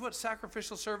friends, this is what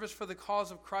sacrificial service for the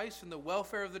cause of Christ and the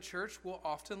welfare of the church will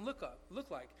often look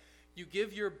like. You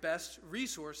give your best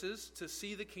resources to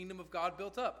see the kingdom of God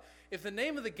built up. If the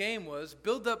name of the game was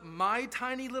build up my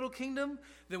tiny little kingdom,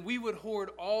 then we would hoard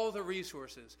all the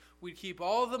resources. We'd keep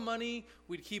all the money,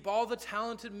 we'd keep all the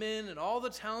talented men and all the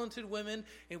talented women,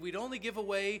 and we'd only give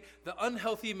away the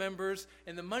unhealthy members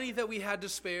and the money that we had to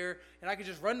spare. And I could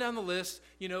just run down the list.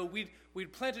 You know,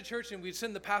 we'd plant a church and we'd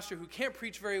send the pastor who can't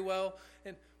preach very well.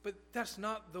 But that's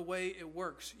not the way it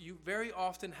works. You very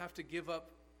often have to give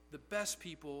up the best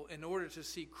people in order to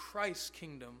see Christ's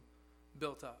kingdom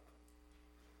built up.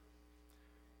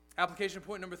 Application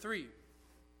point number 3,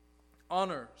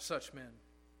 honor such men.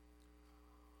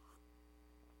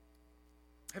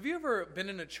 Have you ever been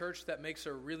in a church that makes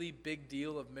a really big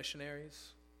deal of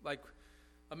missionaries? Like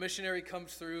a missionary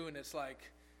comes through and it's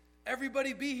like,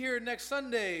 everybody be here next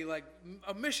Sunday. Like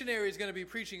a missionary is going to be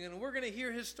preaching and we're going to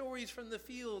hear his stories from the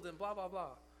field and blah, blah,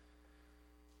 blah.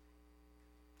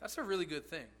 That's a really good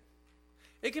thing.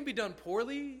 It can be done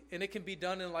poorly, and it can be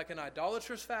done in like an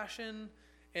idolatrous fashion,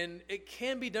 and it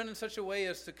can be done in such a way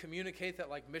as to communicate that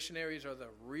like missionaries are the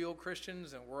real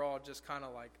Christians and we're all just kind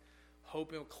of like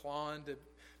hoping, clawing to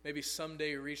maybe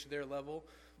someday reach their level.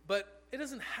 But it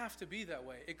doesn't have to be that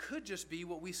way. It could just be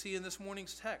what we see in this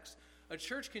morning's text. A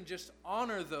church can just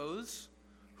honor those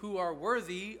who are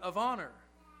worthy of honor,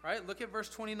 right? Look at verse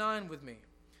 29 with me.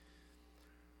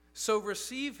 So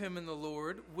receive him in the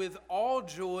Lord with all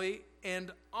joy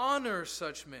and honor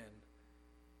such men.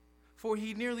 For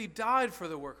he nearly died for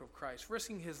the work of Christ,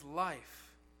 risking his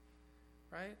life.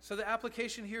 Right? So the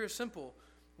application here is simple.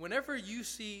 Whenever you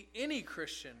see any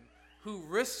Christian who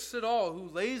risks it all, who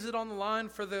lays it on the line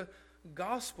for the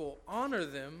gospel, honor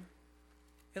them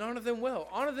and honor them well.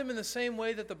 Honor them in the same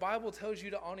way that the Bible tells you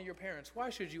to honor your parents.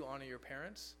 Why should you honor your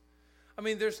parents? I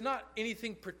mean, there's not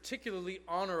anything particularly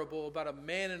honorable about a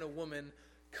man and a woman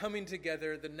coming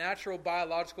together. The natural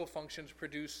biological functions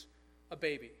produce a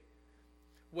baby.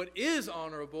 What is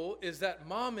honorable is that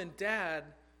mom and dad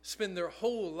spend their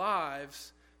whole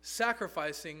lives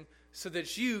sacrificing so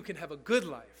that you can have a good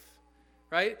life,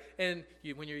 right? And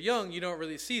when you're young, you don't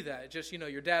really see that. Just,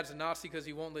 your dad's a Nazi because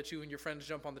he won't let you and your friends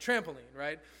jump on the trampoline,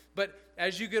 right? But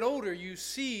as you get older, you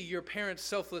see your parents'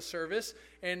 selfless service,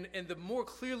 and the more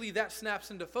clearly that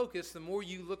snaps into focus, the more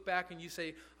you look back and you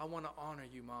say, I want to honor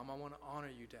you, Mom. I want to honor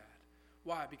you, Dad.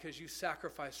 Why? Because you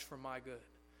sacrificed for my good.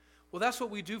 Well, that's what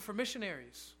we do for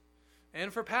missionaries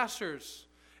and for pastors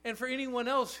and for anyone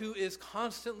else who is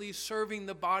constantly serving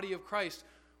the body of Christ,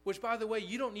 which, by the way,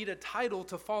 you don't need a title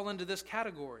to fall into this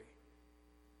category.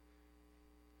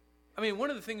 I mean, one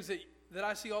of the things that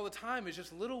I see all the time is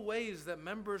just little ways that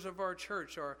members of our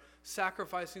church are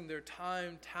sacrificing their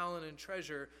time, talent, and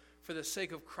treasure for the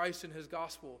sake of Christ and his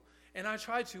gospel. And I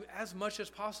try to, as much as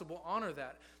possible, honor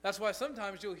that. That's why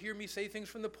sometimes you'll hear me say things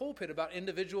from the pulpit about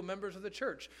individual members of the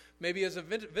church. Maybe as a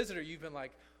visitor, you've been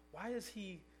like, why is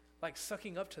he like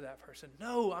sucking up to that person?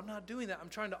 No, I'm not doing that. I'm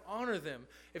trying to honor them.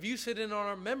 If you sit in on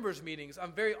our members' meetings,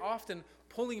 I'm very often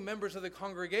pulling members of the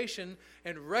congregation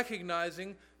and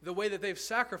recognizing the way that they've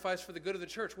sacrificed for the good of the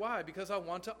church. Why? Because I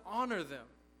want to honor them,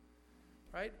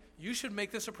 right? You should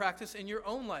make this a practice in your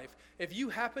own life. If you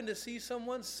happen to see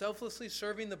someone selflessly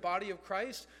serving the body of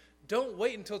Christ, don't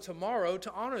wait until tomorrow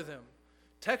to honor them.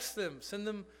 Text them, send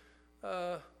them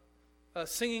a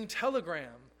singing telegram,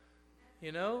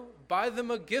 buy them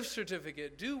a gift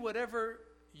certificate. Do whatever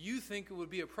you think it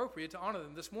would be appropriate to honor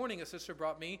them. This morning, a sister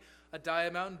brought me a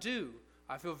Diet Mountain Dew.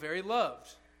 I feel very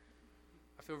loved.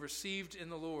 I feel received in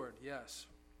the Lord, yes.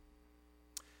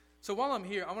 So while I'm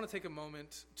here, I want to take a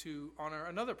moment to honor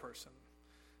another person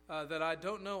that I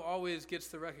don't know always gets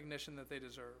the recognition that they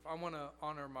deserve. I want to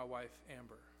honor my wife,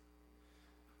 Amber.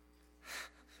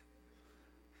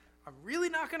 I'm really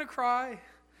not going to cry.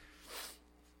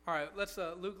 All right,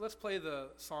 Luke, let's play the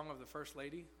song of the First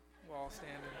Lady. We're all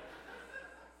standing.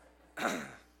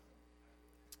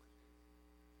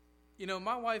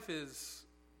 My wife is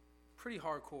pretty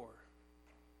hardcore.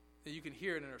 You can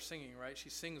hear it in her singing, right? She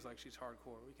sings like she's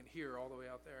hardcore. We can hear her all the way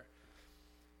out there.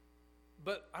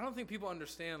 But I don't think people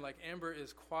understand, like, Amber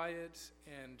is quiet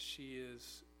and she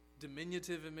is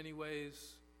diminutive in many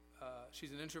ways.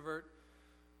 She's an introvert.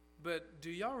 But do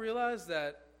y'all realize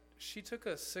that she took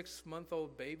a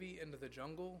 6-month-old baby into the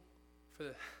jungle for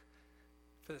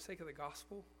the sake of the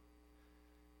gospel?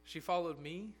 She followed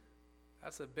me.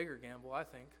 That's a bigger gamble, I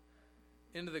think.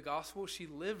 Into the gospel. She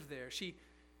lived there. She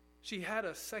had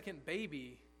a second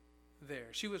baby there.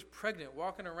 She was pregnant,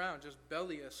 walking around, just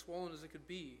belly as swollen as it could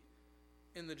be,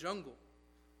 in the jungle.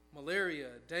 Malaria,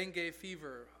 dengue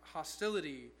fever,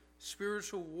 hostility,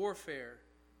 spiritual warfare,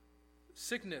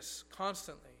 sickness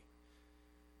constantly.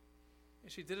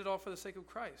 And she did it all for the sake of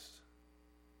Christ.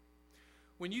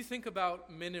 When you think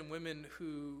about men and women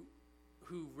who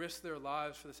risk their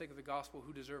lives for the sake of the gospel,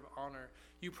 who deserve honor,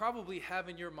 you probably have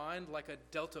in your mind like a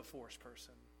Delta Force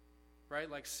person, right?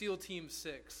 Like SEAL Team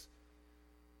 6.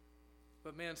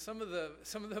 But man, some of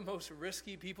the most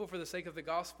risky people for the sake of the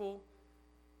gospel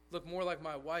look more like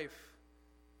my wife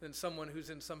than someone who's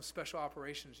in some special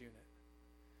operations unit.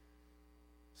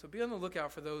 So be on the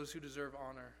lookout for those who deserve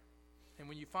honor. And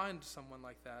when you find someone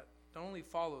like that, don't only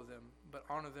follow them, but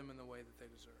honor them in the way that they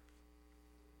deserve.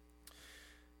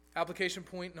 Application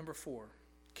point number 4,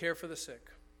 care for the sick.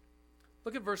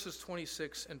 Look at verses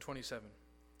 26 and 27.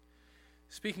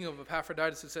 Speaking of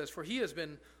Epaphroditus, it says, "For he has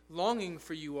been longing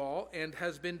for you all and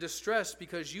has been distressed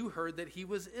because you heard that he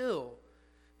was ill.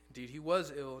 Indeed, he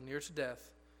was ill, near to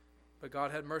death, but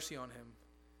God had mercy on him.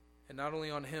 And not only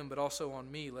on him, but also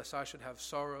on me, lest I should have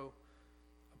sorrow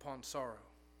upon sorrow."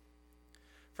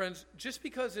 Friends, just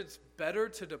because it's better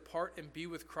to depart and be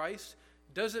with Christ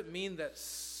doesn't mean that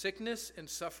sickness and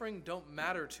suffering don't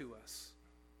matter to us,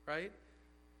 right?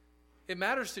 It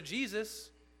matters to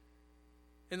Jesus.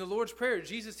 In the Lord's Prayer,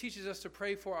 Jesus teaches us to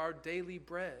pray for our daily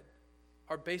bread,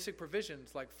 our basic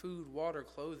provisions like food, water,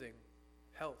 clothing,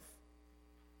 health,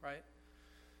 right?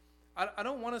 I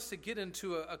don't want us to get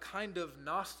into a kind of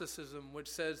Gnosticism which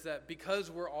says that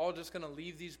because we're all just going to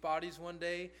leave these bodies one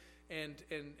day and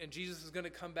Jesus is going to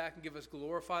come back and give us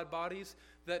glorified bodies,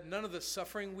 that none of the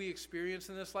suffering we experience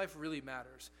in this life really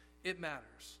matters. It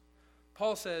matters.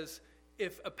 Paul says,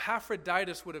 if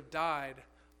Epaphroditus would have died,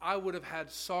 I would have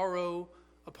had sorrow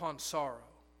upon sorrow,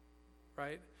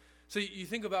 right? So you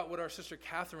think about what our sister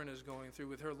Catherine is going through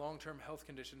with her long-term health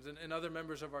conditions and other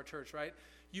members of our church, right?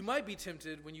 You might be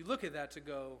tempted when you look at that to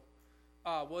go,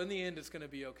 well, in the end, it's going to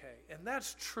be okay. And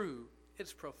that's true.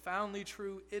 It's profoundly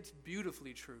true. It's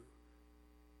beautifully true.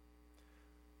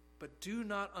 But do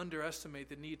not underestimate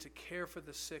the need to care for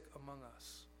the sick among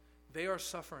us. They are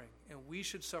suffering, and we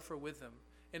should suffer with them.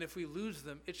 And if we lose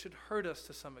them, it should hurt us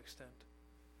to some extent.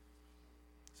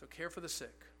 So care for the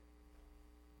sick.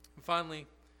 And finally,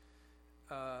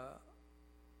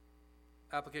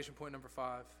 application point number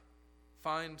 5,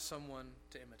 find someone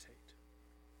to imitate.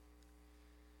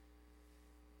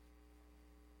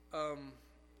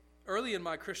 Early in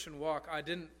my Christian walk, I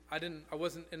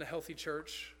wasn't in a healthy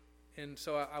church, and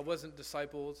so I wasn't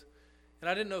discipled, and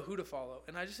I didn't know who to follow.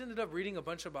 And I just ended up reading a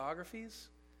bunch of biographies.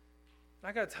 And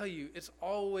I got to tell you, it's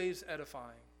always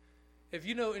edifying. If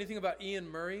you know anything about Ian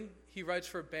Murray, he writes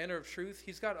for Banner of Truth.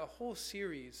 He's got a whole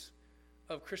series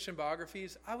of Christian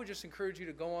biographies. I would just encourage you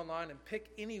to go online and pick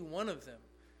any one of them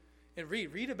and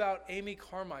read. Read about Amy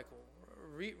Carmichael.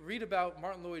 Read about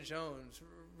Martin Lloyd-Jones.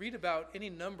 Read about any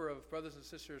number of brothers and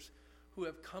sisters who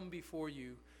have come before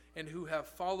you and who have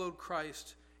followed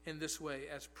Christ in this way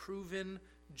as proven,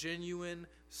 genuine,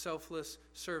 selfless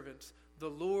servants. The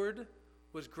Lord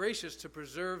was gracious to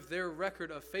preserve their record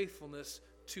of faithfulness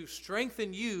to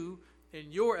strengthen you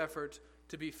in your effort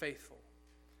to be faithful.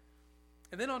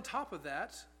 And then on top of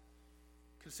that,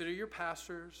 consider your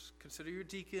pastors, consider your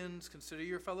deacons, consider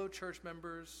your fellow church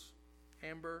members,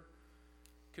 Amber,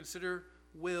 consider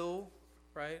Will,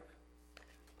 right?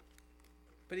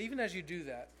 But even as you do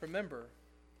that, remember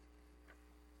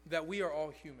that we are all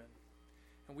human,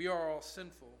 and we are all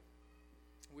sinful,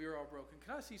 we are all broken.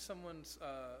 Can I see someone's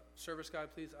service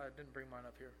guide, please? I didn't bring mine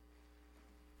up here.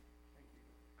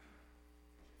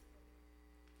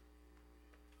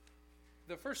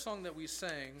 The first song that we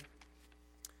sang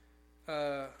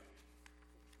it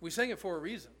for a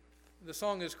reason. The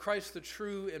song is Christ the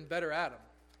True and Better Adam,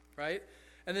 right?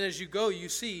 And then as you go, you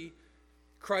see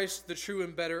Christ the True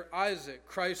and Better Isaac,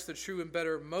 Christ the True and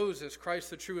Better Moses,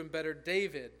 Christ the True and Better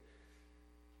David.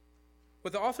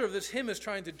 What the author of this hymn is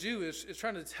trying to do is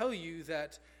trying to tell you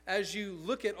that as you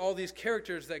look at all these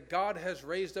characters that God has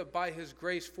raised up by his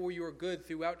grace for your good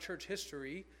throughout church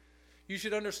history, you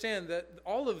should understand that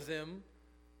all of them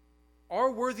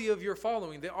are worthy of your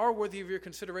following. They are worthy of your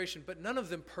consideration, but none of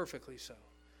them perfectly so.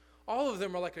 All of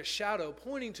them are like a shadow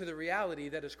pointing to the reality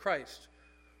that is Christ,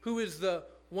 who is the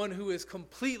one who is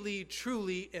completely,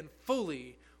 truly, and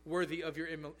fully worthy of your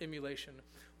emulation.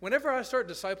 Whenever I start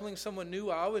discipling someone new,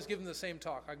 I always give them the same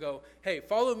talk. I go, hey,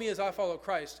 follow me as I follow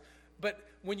Christ. But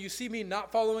when you see me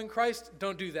not following Christ,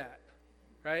 don't do that,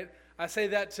 right? I say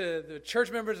that to the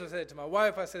church members. I say that to my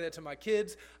wife. I say that to my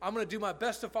kids. I'm going to do my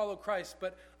best to follow Christ,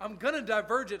 but I'm going to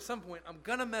diverge at some point. I'm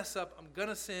going to mess up. I'm going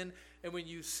to sin. And when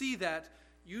you see that,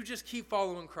 you just keep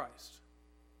following Christ.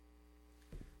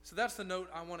 So that's the note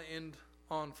I want to end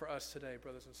on for us today,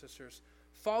 brothers and sisters.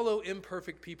 Follow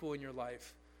imperfect people in your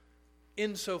life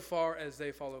insofar as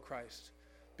they follow Christ.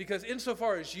 Because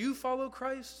insofar as you follow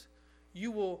Christ, you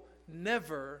will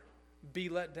never be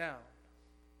let down.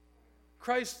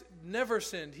 Christ never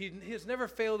sinned. He has never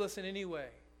failed us in any way.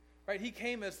 Right? He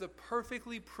came as the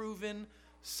perfectly proven,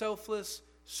 selfless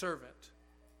servant.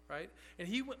 Right? And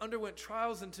he underwent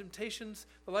trials and temptations,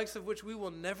 the likes of which we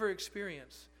will never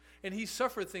experience. And he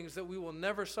suffered things that we will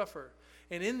never suffer.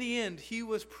 And in the end, he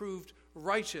was proved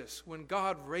righteous when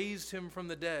God raised him from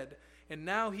the dead. And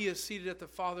now he is seated at the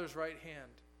Father's right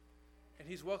hand. And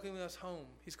he's welcoming us home.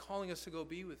 He's calling us to go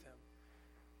be with him.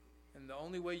 And the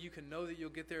only way you can know that you'll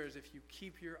get there is if you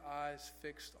keep your eyes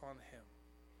fixed on him.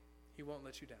 He won't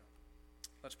let you down.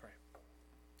 Let's pray.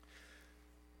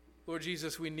 Lord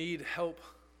Jesus, we need help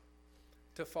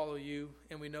to follow you,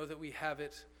 and we know that we have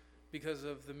it because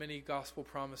of the many gospel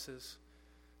promises.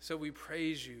 So we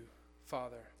praise you,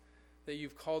 Father, that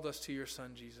you've called us to your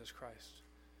Son, Jesus Christ.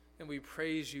 And we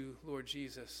praise you, Lord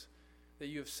Jesus, that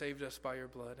you have saved us by your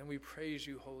blood. And we praise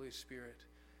you, Holy Spirit,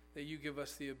 that you give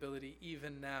us the ability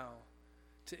even now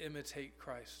to imitate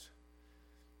Christ.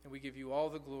 And we give you all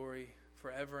the glory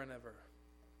forever and ever.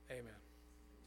 Amen.